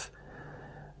with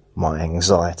my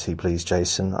anxiety, please,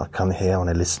 Jason? I come here, I want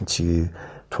to listen to you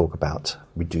talk about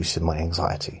reducing my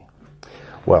anxiety.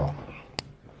 Well,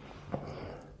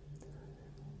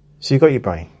 so you've got your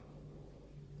brain.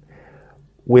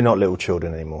 We're not little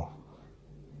children anymore.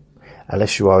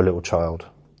 unless you are a little child.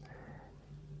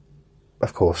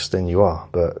 Of course, then you are,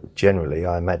 but generally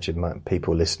I imagine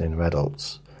people listening are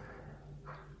adults.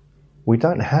 We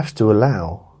don't have to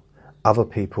allow other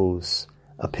people's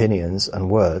opinions and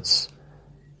words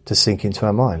to sink into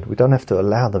our mind. We don't have to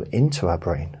allow them into our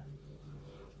brain.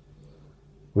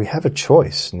 We have a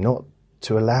choice not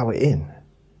to allow it in.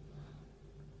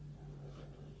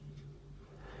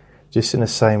 Just in the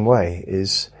same way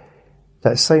is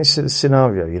that same sort of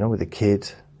scenario, you know, with a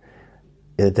kid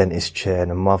in a dentist chair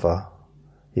and a mother.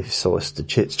 If sort of the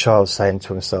child saying to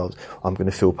themselves, I'm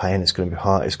going to feel pain, it's going to be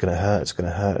hard, it's going to hurt, it's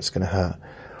going to hurt, it's going to hurt.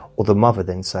 Or the mother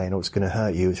then saying, oh, it's going to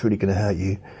hurt you, it's really going to hurt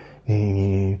you.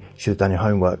 You should have done your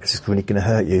homework because it's really going to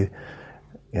hurt you.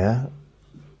 Yeah?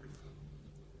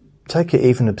 Take it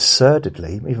even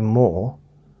absurdly, even more,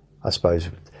 I suppose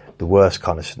the worst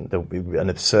kind of, there would be an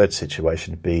absurd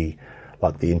situation would be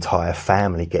like the entire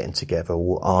family getting together,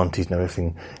 all aunties and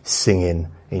everything singing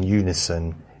in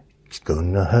unison, it's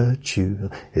gonna hurt you,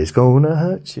 it's gonna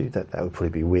hurt you. That would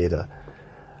probably be weirder.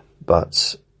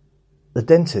 But the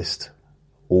dentist,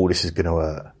 oh, this is gonna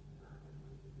hurt.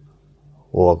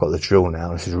 Or I've got the drill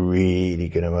now, this is really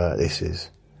gonna hurt, this is.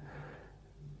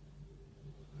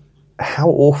 How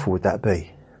awful would that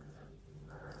be?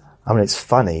 I mean, it's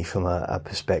funny from a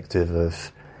perspective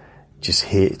of just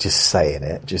saying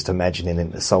it, just imagining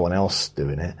it as someone else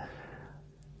doing it.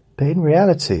 But in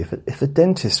reality, if a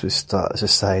dentist would start to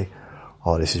say,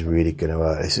 oh, this is really going to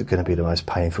hurt, this is going to be the most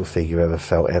painful thing you've ever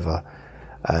felt ever,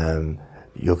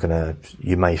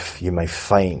 you may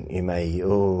faint,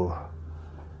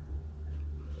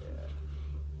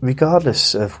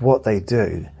 regardless of what they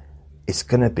do, it's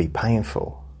going to be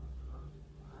painful.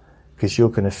 Because you're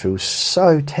going to feel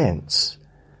so tense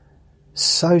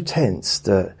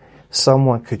that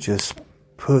someone could just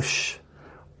push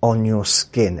on your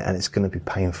skin and it's going to be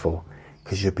painful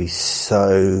because you'll be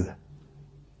so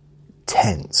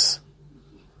tense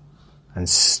and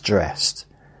stressed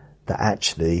that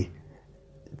actually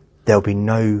there'll be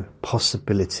no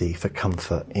possibility for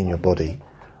comfort in your body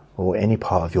or any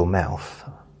part of your mouth.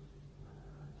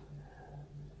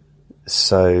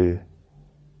 So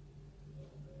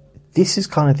this is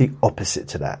kind of the opposite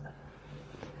to that.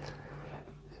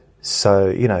 So,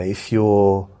 you know, if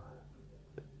you're...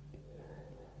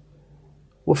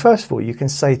 Well, first of all, you can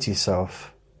say to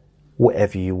yourself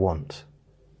whatever you want.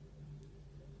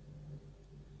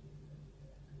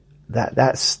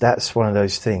 That's one of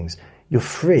those things. You're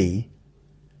free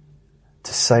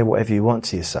to say whatever you want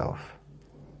to yourself.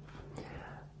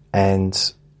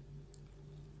 And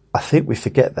I think we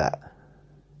forget that.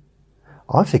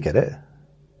 I forget it.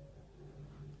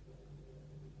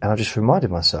 And I just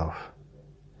reminded myself,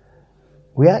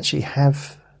 we actually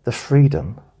have the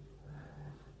freedom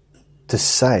to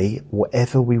say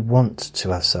whatever we want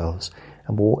to ourselves.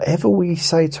 And whatever we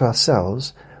say to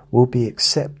ourselves will be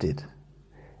accepted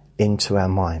into our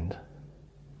mind.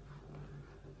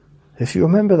 If you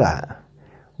remember that,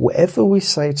 whatever we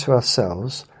say to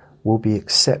ourselves will be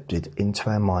accepted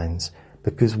into our minds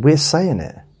because we're saying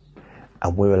it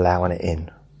and we're allowing it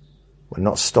in. We're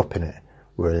not stopping it,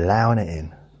 we're allowing it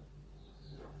in.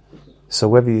 So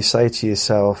whether you say to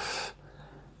yourself,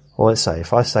 or let's say,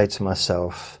 if I say to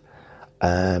myself,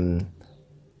 I'm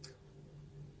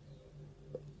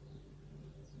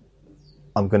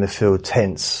going to feel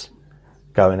tense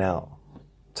going out,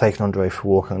 taking Andre for a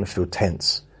walk, I'm going to feel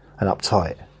tense and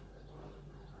uptight.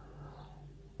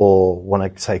 Or when I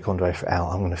take Andre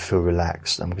out, I'm going to feel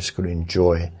relaxed. I'm just going to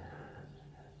enjoy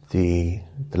the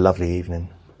lovely evening,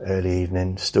 early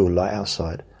evening, still light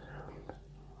outside.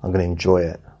 I'm going to enjoy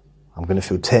it. I'm going to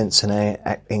feel tense and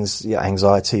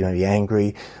anxiety, maybe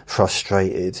angry,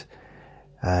 frustrated,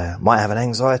 might have an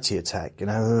anxiety attack, you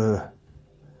know,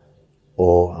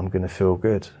 or I'm going to feel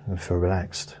good and feel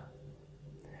relaxed.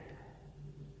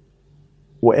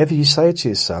 Whatever you say to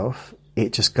yourself,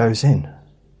 it just goes in,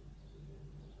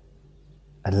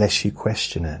 unless you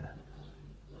question it.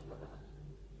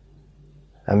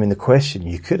 I mean, the question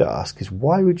you could ask is,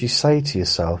 why would you say to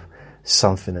yourself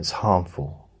something that's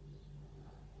harmful?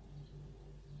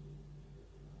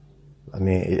 I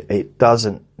mean, it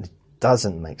doesn't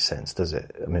make sense, does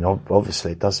it? I mean,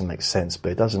 obviously it doesn't make sense,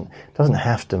 but it doesn't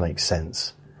have to make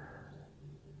sense.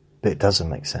 But it doesn't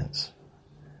make sense.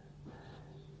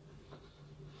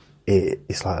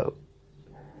 It's like,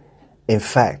 in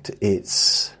fact,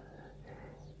 it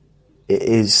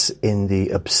is in the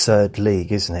absurd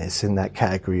league, isn't it? It's in that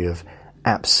category of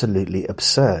absolutely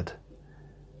absurd.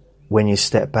 When you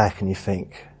step back and you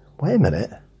think, wait a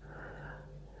minute.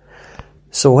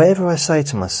 So whatever I say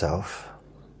to myself,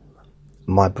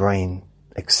 my brain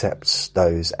accepts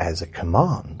those as a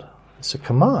command. It's a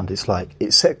command. It's like,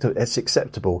 it's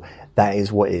acceptable. That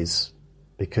is what is.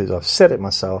 Because I've said it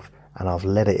myself and I've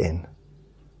let it in.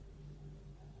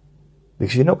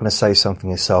 Because you're not going to say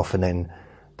something yourself and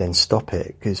then stop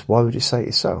it. Because why would you say it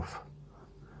yourself?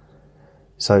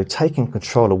 So taking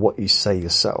control of what you say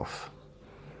yourself.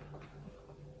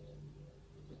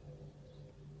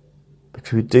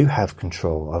 Because we do have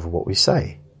control over what we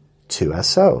say to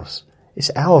ourselves.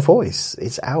 It's our voice.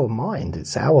 It's our mind.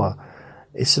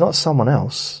 It's not someone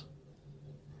else.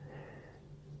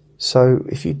 So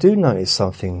if you do notice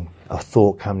something, a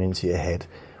thought coming into your head,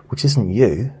 which isn't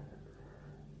you,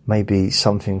 maybe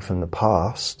something from the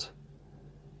past,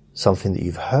 something that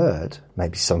you've heard,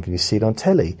 maybe something you've seen on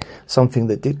telly, something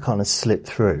that did kind of slip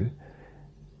through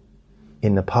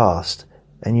in the past,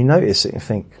 and you notice it and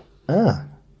think,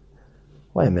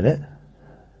 wait a minute,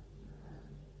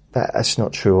 that's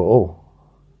not true at all.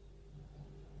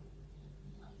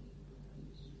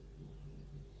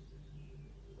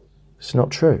 It's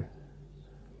not true.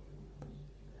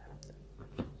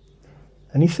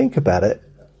 And you think about it,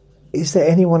 is there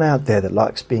anyone out there that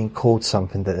likes being called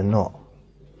something that they're not?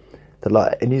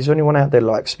 And is there anyone out there that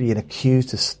likes being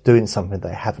accused of doing something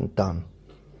they haven't done?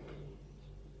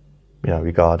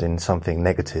 Regarding something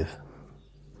negative.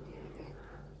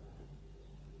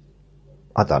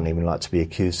 I don't even like to be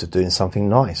accused of doing something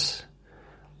nice.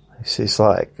 It's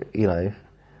like,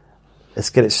 let's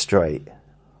get it straight.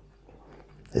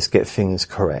 Let's get things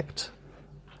correct.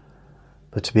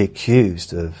 But to be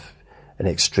accused of, an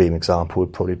extreme example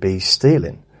would probably be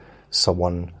stealing.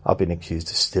 I've been accused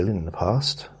of stealing in the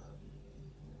past.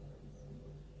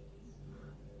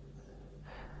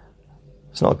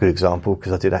 It's not a good example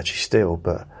because I did actually steal,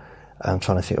 but I'm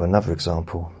trying to think of another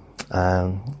example.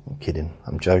 I'm kidding,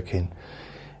 I'm joking.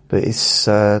 But it's...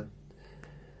 no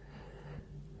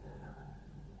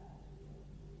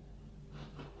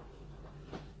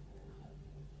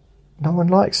one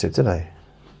likes it, do they?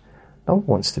 No one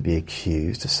wants to be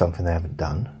accused of something they haven't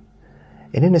done.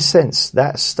 And in a sense,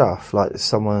 that stuff, like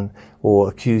someone, or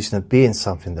accusing of being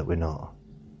something that we're not.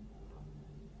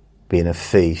 Being a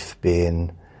thief,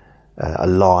 being a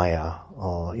liar,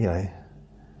 or,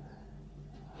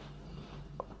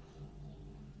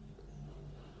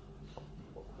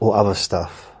 or other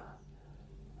stuff.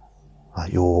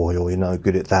 Like, you're no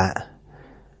good at that.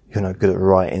 You're no good at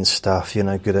writing stuff. You're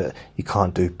no good at, you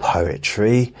can't do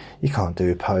poetry. You can't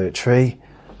do poetry.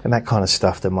 And that kind of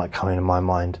stuff that might come into my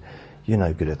mind. You're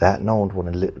no good at that. No one would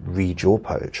want to read your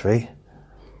poetry.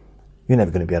 You're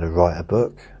never going to be able to write a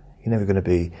book. You're never going to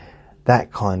be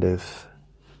that kind of,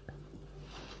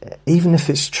 even if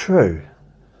it's true,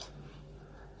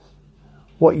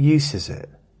 what use is it?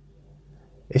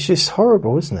 It's just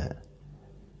horrible, isn't it?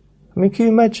 I mean, can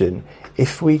you imagine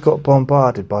if we got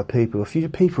bombarded by people, if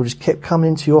people just kept coming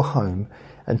into your home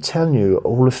and telling you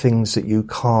all the things that you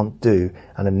can't do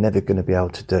and are never going to be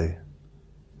able to do?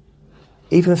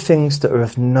 Even things that are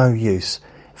of no use.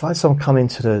 If I had someone come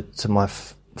into my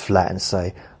flat and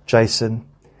say, Jason,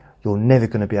 you're never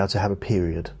going to be able to have a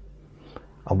period,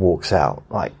 and walks out,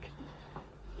 like,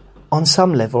 on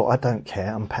some level, I don't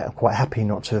care. I'm quite happy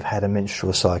not to have had a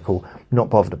menstrual cycle. Not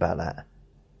bothered about that.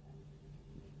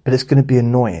 But it's going to be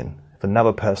annoying if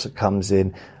another person comes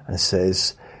in and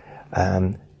says,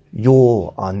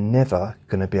 you are never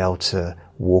going to be able to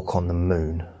walk on the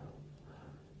moon.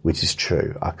 Which is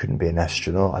true. I couldn't be an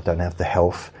astronaut. I don't have the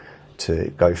health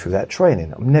to go through that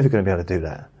training. I'm never going to be able to do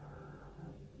that.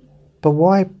 But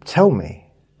why tell me?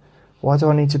 Why do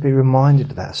I need to be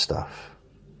reminded of that stuff?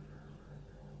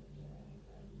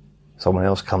 Someone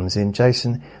else comes in,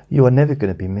 Jason, you are never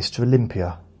going to be Mr.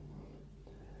 Olympia.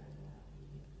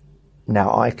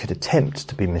 Now, I could attempt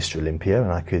to be Mr. Olympia,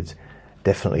 and I could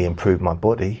definitely improve my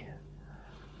body.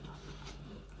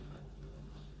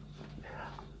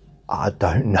 I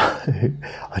don't know.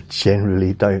 I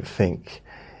generally don't think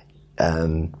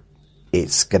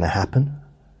it's going to happen,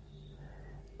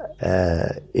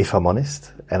 if I'm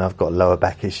honest. And I've got lower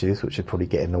back issues, which would probably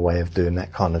get in the way of doing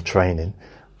that kind of training.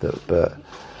 But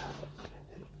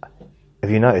have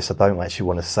you noticed I don't actually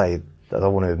want to say that I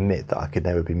want to admit that I could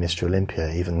never be Mr.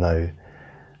 Olympia, even though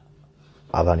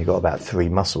I've only got about 3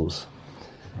 muscles.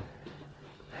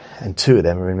 And 2 of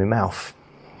them are in my mouth.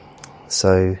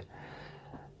 So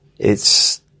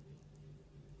it'd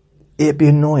be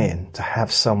annoying to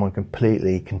have someone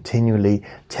continually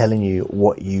telling you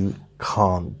what you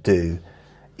can't do,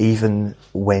 even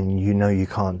when you know you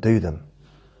can't do them.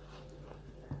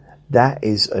 That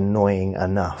is annoying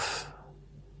enough.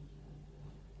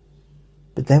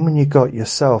 But then when you got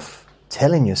yourself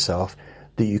telling yourself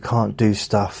that you can't do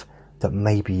stuff that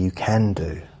maybe you can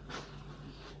do,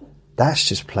 that's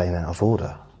just plain out of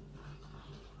order.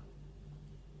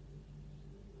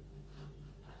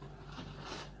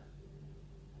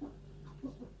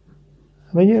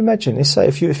 I mean, you imagine, let's say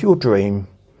if your dream,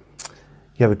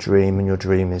 you have a dream and your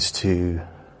dream is to,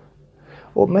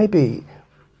 or maybe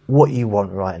what you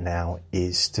want right now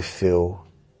is to feel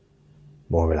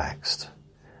more relaxed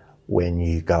when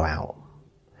you go out.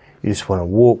 You just want to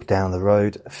walk down the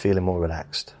road feeling more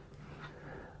relaxed.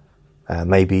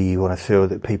 Maybe you want to feel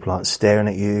that people aren't staring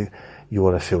at you. You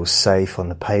want to feel safe on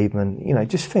the pavement. You know,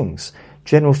 just things,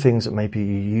 general things that maybe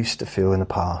you used to feel in the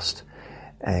past.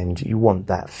 And you want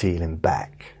that feeling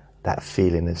back, that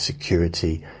feeling of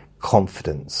security,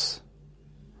 confidence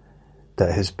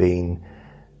that has been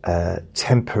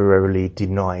temporarily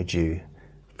denied you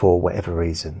for whatever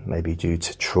reason, maybe due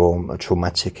to a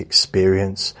traumatic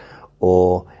experience,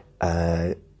 or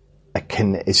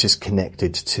it's just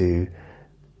connected to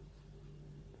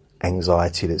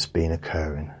anxiety that's been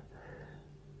occurring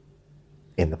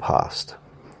in the past.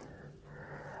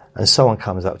 And someone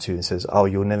comes up to you and says, oh,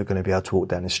 you're never going to be able to walk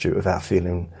down the street without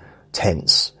feeling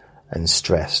tense and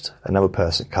stressed. Another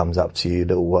person comes up to you a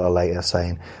little while later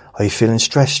saying, are you feeling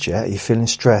stressed yet? Are you feeling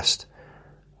stressed?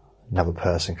 Another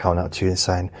person coming up to you and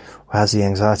saying, well, how's the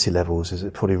anxiety levels? Is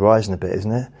it probably rising a bit,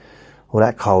 isn't it? Well,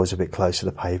 that car was a bit close to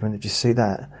the pavement. Did you see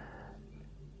that?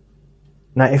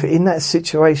 Now, if in that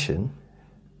situation,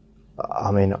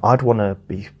 I mean, I'd want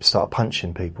to start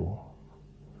punching people.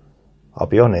 I'll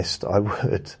be honest, I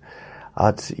would.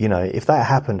 If that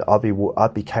happened,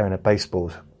 I'd be carrying a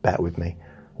baseball bat with me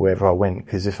wherever I went.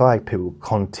 Because if I had people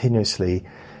continuously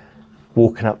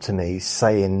walking up to me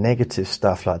saying negative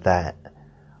stuff like that,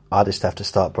 I just have to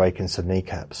start breaking some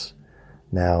kneecaps.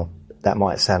 Now, that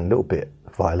might sound a little bit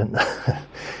violent,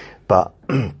 but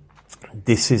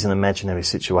this is an imaginary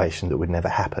situation that would never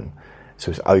happen.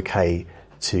 So it's okay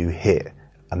to hit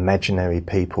imaginary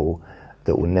people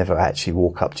that will never actually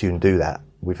walk up to you and do that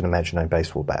with an imaginary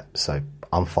baseball bat. So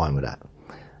I'm fine with that.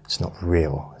 It's not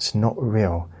real. It's not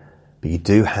real. But you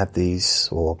do have these,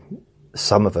 or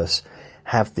some of us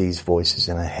have these voices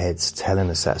in our heads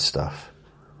telling us that stuff.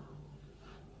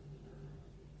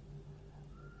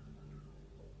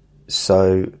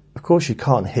 So, of course, you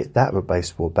can't hit that with a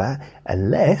baseball bat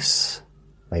unless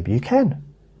maybe you can.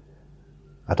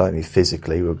 I don't mean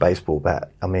physically with a baseball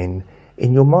bat. I mean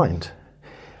in your mind.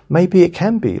 Maybe it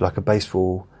can be like a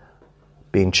baseball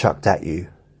being chucked at you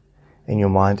in your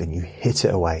mind and you hit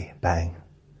it away, bang.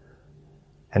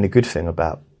 And the good thing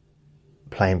about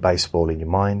playing baseball in your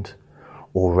mind,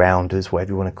 or rounders,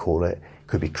 whatever you want to call it,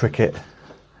 could be cricket,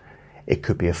 it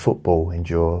could be a football and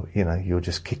you're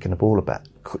just kicking the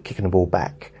ball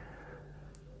back.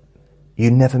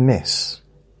 You never miss.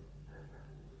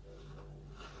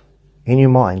 In your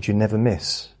mind, you never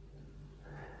miss.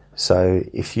 So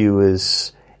if you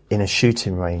was in a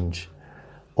shooting range,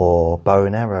 or bow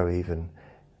and arrow even,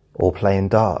 or playing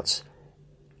darts,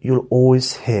 you'll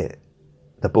always hit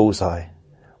the bullseye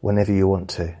whenever you want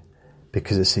to,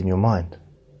 because it's in your mind.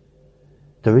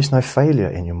 There is no failure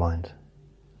in your mind.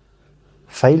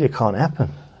 Failure can't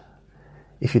happen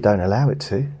if you don't allow it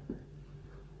to.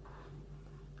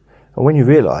 And when you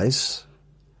realise,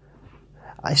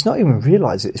 it's not even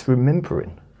realise it, it's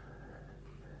remembering.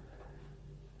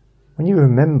 When you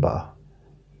remember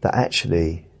that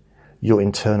actually your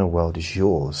internal world is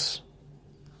yours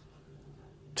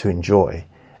to enjoy,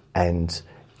 and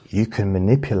you can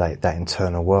manipulate that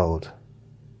internal world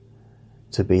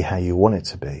to be how you want it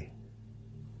to be,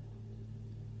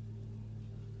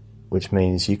 which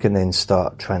means you can then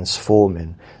start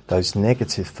transforming those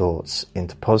negative thoughts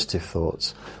into positive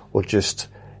thoughts, or just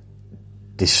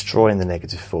destroying the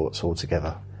negative thoughts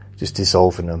altogether, just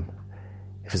dissolving them.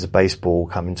 If there's a baseball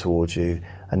coming towards you,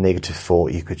 a negative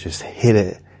thought, you could just hit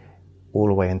it all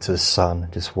the way into the sun,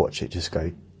 just watch it just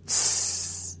go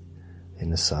tss in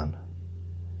the sun.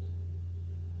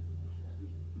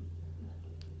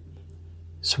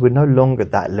 So we're no longer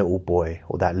that little boy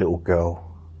or that little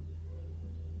girl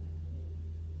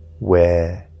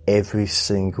where every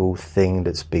single thing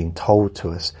that's been told to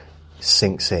us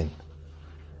sinks in.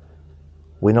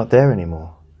 We're not there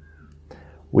anymore.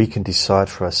 We can decide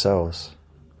for ourselves.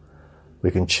 We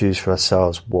can choose for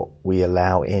ourselves what we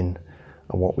allow in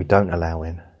and what we don't allow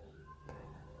in.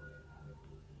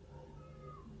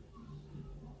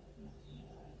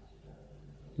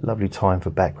 Lovely time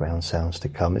for background sounds to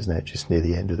come, isn't it? Just near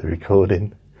the end of the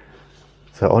recording.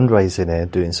 So Andre's in there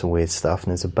doing some weird stuff,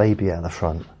 and there's a baby out the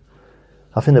front.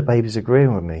 I think the baby's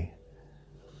agreeing with me.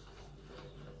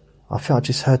 I think I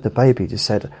just heard the baby just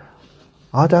said,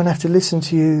 I don't have to listen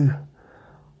to you.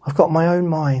 I've got my own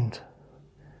mind.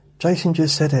 Jason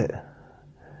just said it.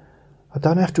 I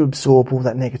don't have to absorb all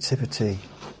that negativity.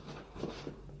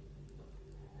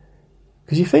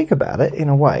 Because you think about it in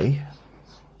a way,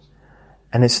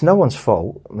 and it's no one's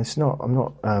fault. I mean, I'm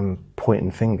not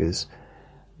pointing fingers,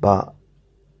 but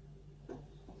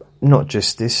not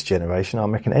just this generation. I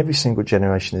reckon every single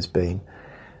generation has been.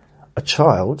 A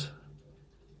child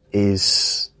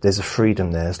there's a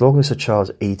freedom there. As long as a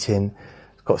child's eating,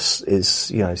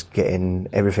 is getting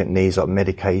everything it needs, like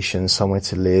medication, somewhere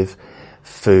to live,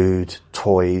 food,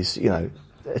 toys, a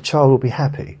child will be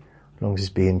happy as long as he's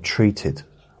being treated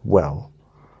well.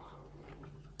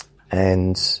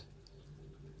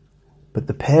 But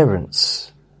the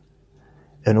parents,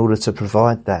 in order to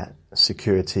provide that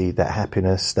security, that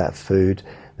happiness, that food,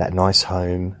 that nice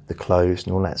home, the clothes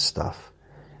and all that stuff,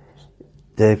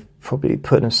 they've probably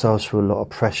put themselves through a lot of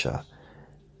pressure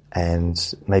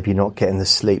and maybe not getting the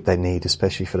sleep they need,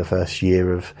 especially for the first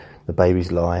year of the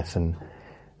baby's life. And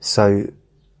so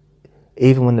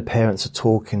even when the parents are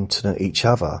talking to each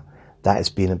other, that is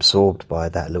being absorbed by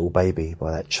that little baby,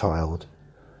 by that child.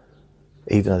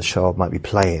 Even though the child might be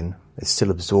playing, it's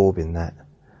still absorbing that,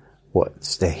 what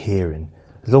they're hearing.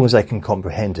 As long as they can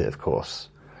comprehend it, of course.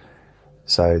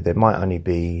 So there might only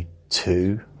be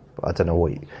 2, but I don't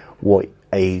know what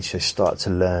age they start to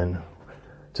learn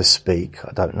to speak.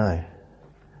 I don't know.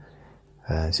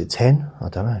 Is it 10? I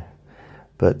don't know.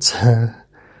 But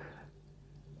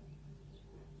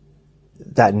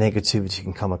that negativity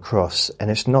can come across, and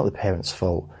it's not the parents'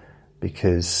 fault,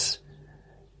 because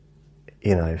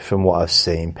from what I've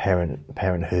seen,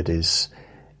 parenthood it's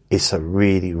a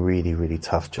really, really, really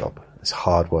tough job. It's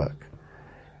hard work,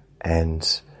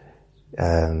 and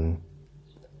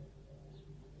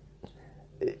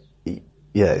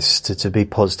yes, to be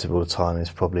positive all the time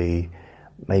is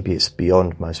maybe it's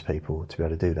beyond most people to be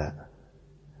able to do that.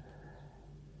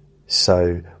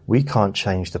 So we can't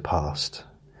change the past.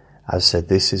 As I said,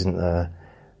 this isn't a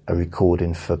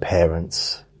recording for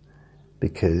parents,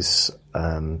 because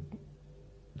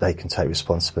they can take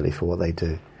responsibility for what they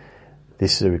do.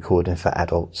 This is a recording for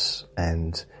adults,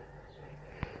 and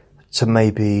to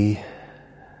maybe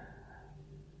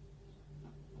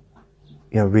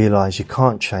realise we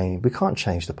can't change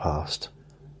the past.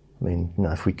 I mean,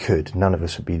 if we could, none of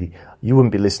us you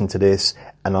wouldn't be listening to this,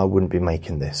 and I wouldn't be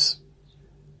making this.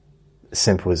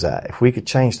 Simple as that. If we could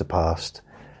change the past,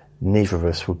 neither of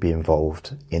us would be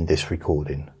involved in this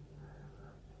recording.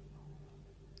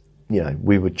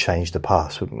 We would change the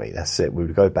past, wouldn't we? That's it. We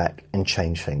would go back and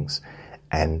change things,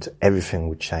 and everything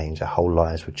would change. Our whole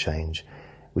lives would change,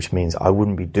 which means I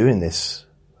wouldn't be doing this.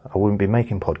 I wouldn't be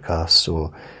making podcasts,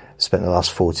 or spent the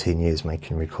last 14 years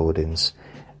making recordings,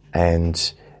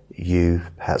 and you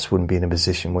perhaps wouldn't be in a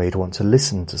position where you'd want to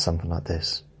listen to something like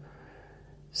this.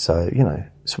 So,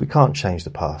 so we can't change the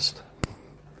past,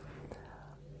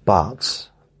 but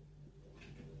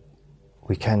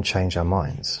we can change our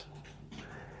minds.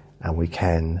 And we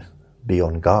can be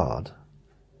on guard,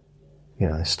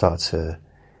 start to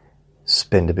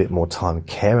spend a bit more time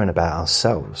caring about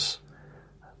ourselves,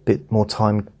 a bit more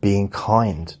time being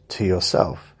kind to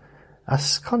yourself.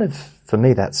 That's for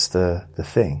me, that's the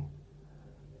thing.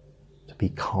 To be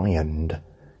kind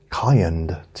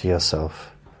to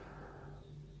yourself,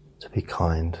 to be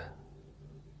kind.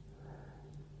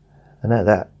 And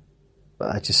that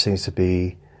just seems to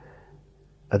be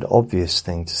an obvious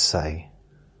thing to say.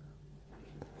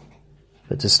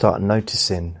 But to start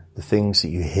noticing the things that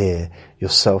you hear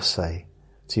yourself say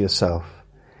to yourself,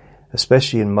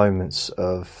 especially in moments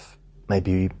of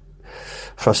maybe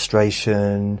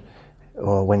frustration,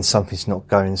 or when something's not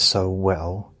going so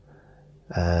well.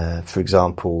 For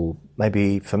example,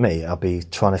 maybe for me, I'll be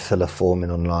trying to fill a form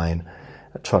in online,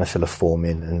 and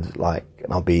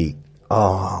I'll be,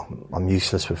 I'm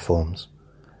useless with forms.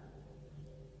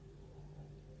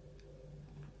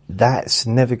 That's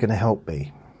never going to help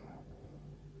me.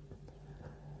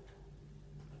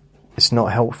 It's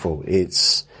not helpful.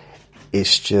 It's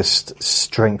just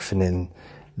strengthening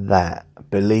that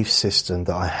belief system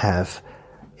that I have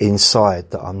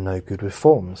inside, that I'm no good with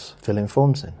forms, filling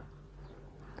forms in.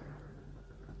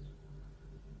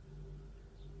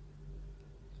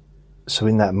 So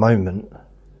in that moment,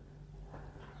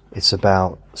 it's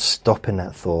about stopping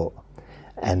that thought,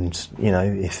 and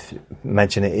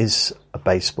imagine it is a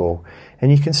baseball,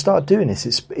 and you can start doing this.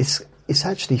 It's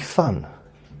actually fun.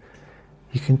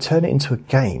 You can turn it into a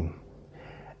game,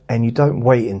 and you don't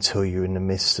wait until you're in the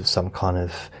midst of some kind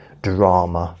of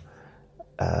drama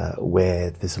where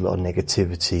there's a lot of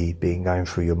negativity going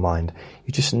through your mind.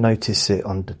 You just notice it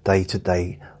on the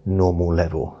day-to-day normal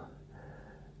level.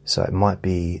 So it might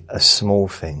be a small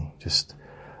thing, just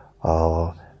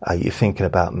you're thinking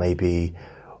about maybe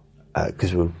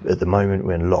because at the moment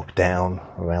we're in lockdown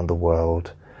around the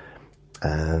world,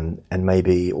 and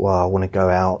maybe, well, I want to go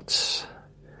out,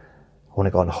 I want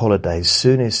to go on holiday. As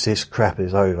soon as this crap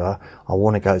is over, I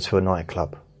want to go to a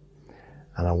nightclub,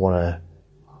 and I want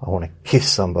to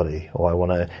kiss somebody, or I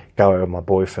want to go out with my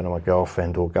boyfriend or my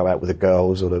girlfriend, or go out with the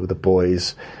girls or with the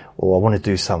boys, or I want to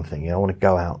do something, I want to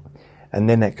go out. And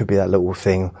then that could be that little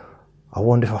thing, I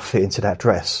wonder if I fit into that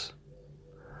dress,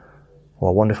 or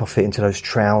I wonder if I fit into those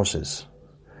trousers,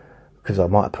 because I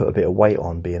might put a bit of weight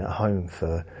on being at home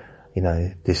for,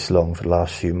 this long, for the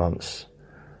last few months.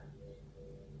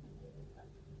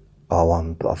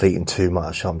 Oh, I've eaten too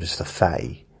much, I'm just a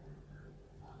fatty.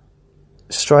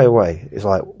 Straight away, it's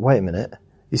like, wait a minute,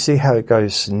 you see how it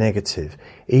goes negative,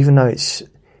 even though it's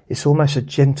almost a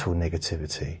gentle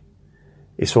negativity.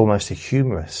 It's almost a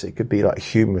humorous, it could be like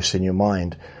humorous in your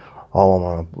mind. Oh,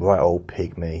 I'm a right old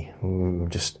pig me,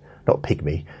 just, not pig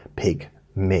me, pig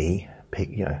me,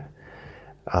 pig,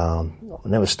 I'll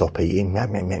never stop eating,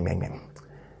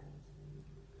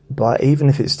 but even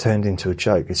if it's turned into a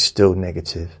joke, it's still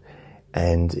negative.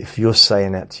 And if you're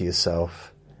saying that to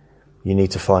yourself, you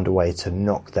need to find a way to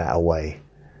knock that away.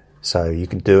 So you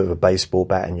can do it with a baseball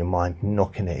bat in your mind,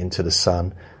 knocking it into the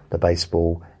sun, the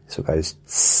baseball, so it goes,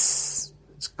 tss,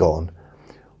 it's gone.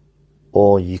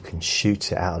 Or you can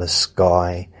shoot it out of the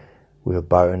sky with a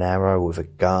bow and arrow, with a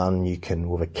gun,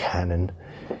 with a cannon,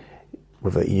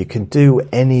 you can do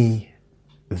any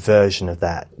version of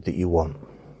that you want.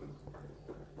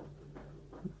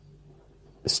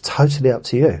 It's totally up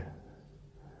to you.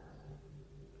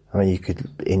 I mean, you could,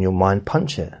 in your mind,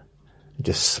 punch it,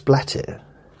 just splat it.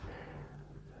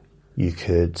 You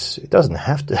could, it doesn't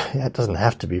have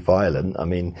to be violent. I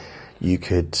mean, you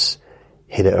could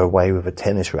hit it away with a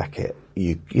tennis racket,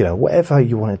 whatever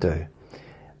you want to do.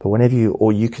 But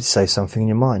or you could say something in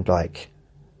your mind like,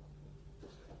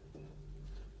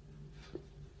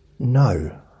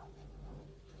 no,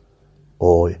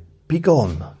 or be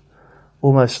gone,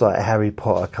 almost like a Harry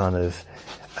Potter kind of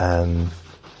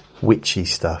witchy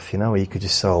stuff, where you could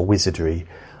just say, wizardry,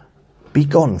 be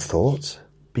gone thoughts,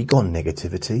 be gone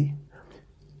negativity.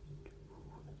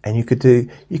 And you could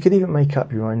even make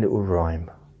up your own little rhyme.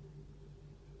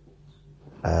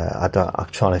 I'm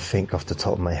trying to think off the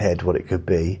top of my head what it could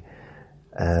be.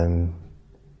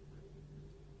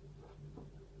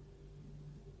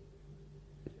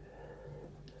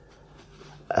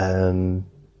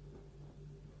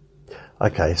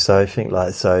 Okay, so I think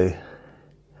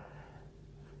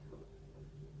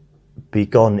be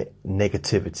gone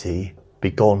negativity,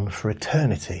 be gone for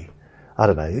eternity. I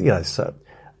don't know, so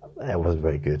that wasn't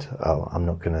very good.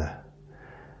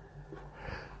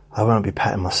 I won't be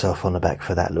patting myself on the back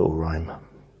for that little rhyme.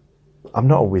 I'm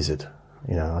not a wizard,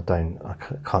 I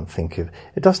can't think of,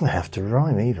 it doesn't have to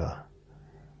rhyme either.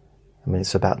 I mean,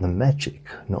 it's about the magic,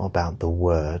 not about the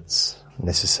words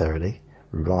necessarily,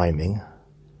 rhyming.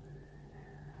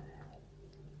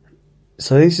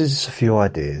 So these are just a few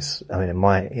ideas. I mean, it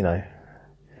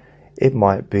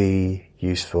might be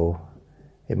useful.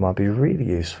 It might be really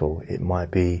useful.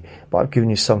 But I've given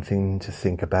you something to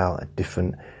think about, a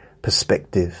different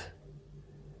perspective.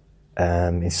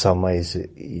 In some ways,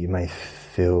 you may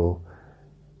feel,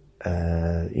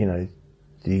 do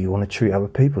you want to treat other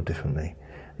people differently?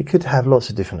 It could have lots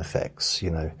of different effects,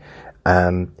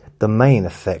 The main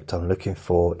effect I'm looking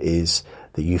for is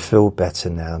that you feel better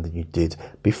now than you did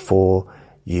before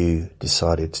you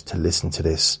decided to listen to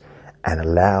this, and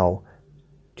allow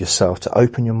yourself to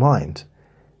open your mind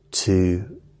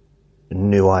to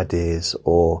new ideas,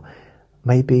 or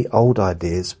maybe old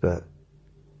ideas but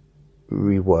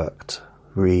reworked,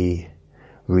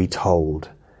 retold,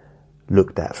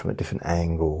 looked at from a different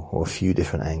angle or a few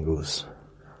different angles.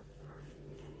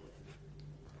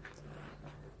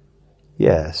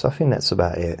 Yeah, so I think that's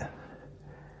about it.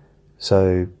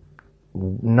 So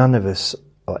none of us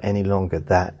are any longer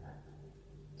that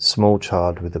small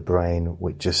child with a brain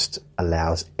which just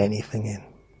allows anything in.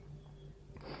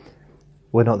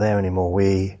 We're not there anymore.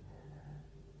 We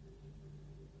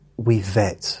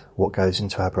vet what goes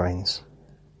into our brains.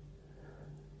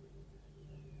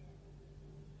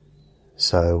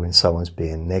 So when someone's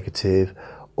being negative,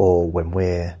 or when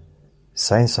we're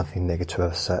saying something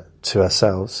negative to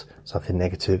ourselves, something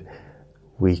negative,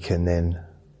 we can then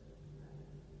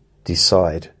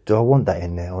decide, do I want that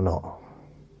in there or not?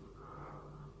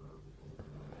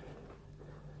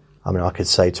 I mean, I could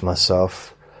say to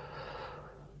myself,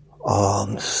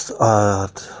 I'm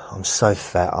so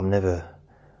fat, I'm never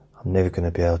going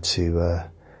to be able to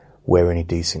wear any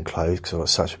decent clothes because I've got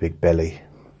such a big belly.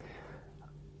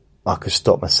 I could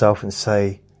stop myself and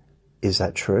say, is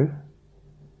that true?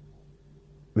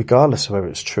 regardless of whether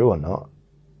it's true or not,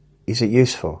 is it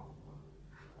useful?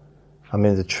 I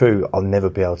mean, the true, I'll never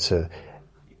be able to,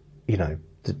 you know,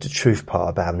 the truth part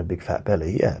about having a big fat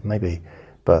belly, yeah, maybe.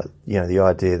 But, you know, the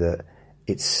idea that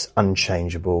it's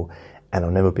unchangeable and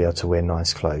I'll never be able to wear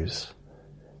nice clothes,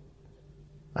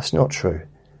 that's not true.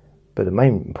 But the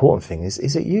main important thing is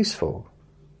it useful?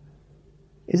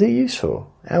 Is it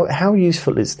useful? How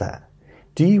useful is that?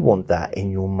 Do you want that in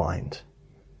your mind?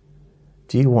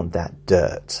 Do you want that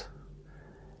dirt?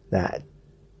 That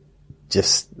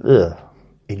just, in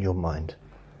your mind?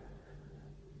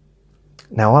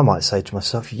 Now, I might say to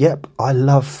myself, yep, I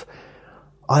love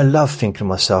thinking of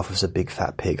myself as a big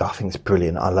fat pig. I think it's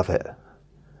brilliant. I love it.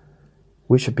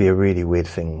 Which would be a really weird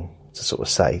thing to sort of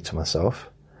say to myself.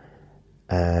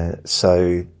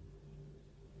 So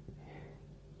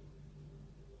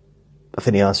I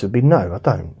think the answer would be no, I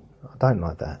don't. I don't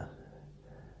like that.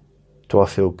 Do I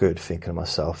feel good thinking of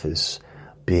myself as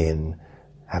having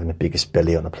the biggest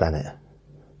belly on the planet?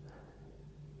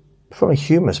 From a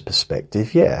humorous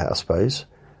perspective, yeah, I suppose.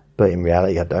 But in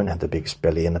reality, I don't have the biggest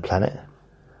belly on the planet.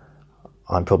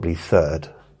 I'm probably third.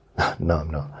 No,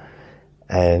 I'm not.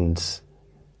 And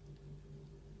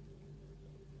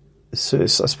so I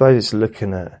suppose it's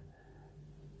looking at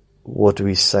what do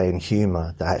we say in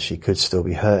humour that actually could still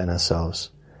be hurting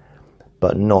ourselves,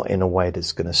 but not in a way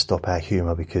that's going to stop our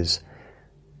humour, because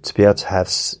to be able to have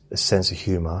a sense of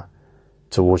humour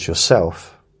towards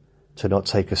yourself, to not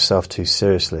take yourself too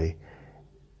seriously,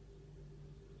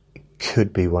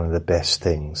 could be one of the best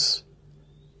things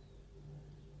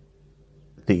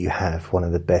that you have, one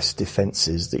of the best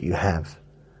defences that you have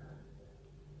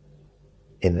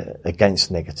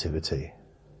against negativity.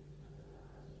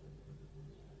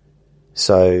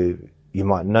 So you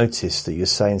might notice that you're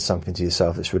saying something to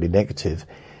yourself that's really negative.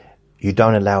 You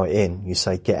don't allow it in. You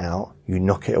say, get out. You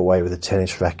knock it away with a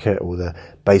tennis racket or the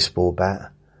baseball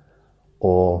bat,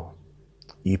 or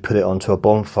you put it onto a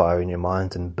bonfire in your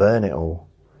mind and burn it all.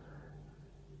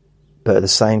 But at the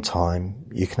same time,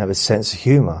 you can have a sense of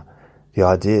humour. The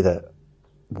idea that,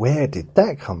 where did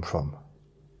that come from?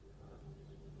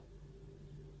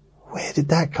 Where did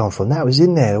that come from? That was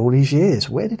in there all these years.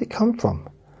 Where did it come from?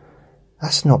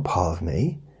 That's not part of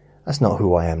me. That's not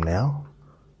who I am now.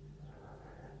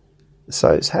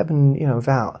 So it's having,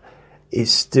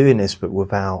 it's doing this, but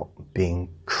without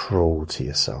being cruel to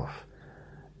yourself.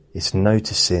 It's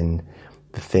noticing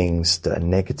the things that are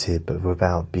negative, but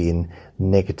without being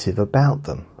negative about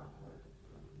them.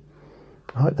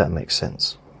 I hope that makes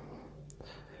sense.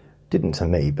 Didn't to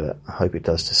me, but I hope it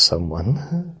does to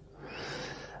someone.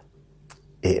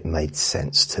 It made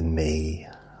sense to me.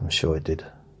 I'm sure it did.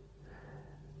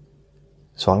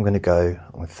 So I'm going to go.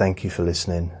 I want to thank you for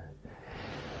listening.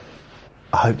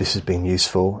 I hope this has been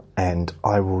useful, and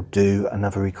I will do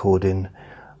another recording.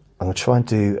 I'm going to try and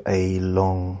do a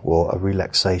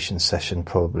relaxation session,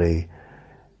 probably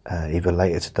either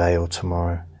later today or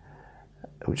tomorrow,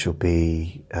 which will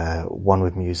be one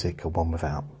with music or one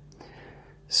without.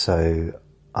 So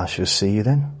I shall see you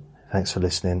then. Thanks for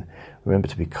listening. Remember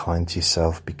to be kind to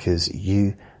yourself, because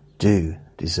you do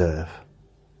deserve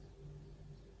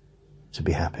to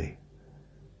be happy.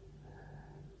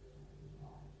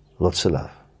 Lots of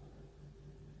love.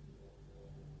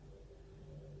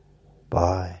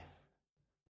 Bye.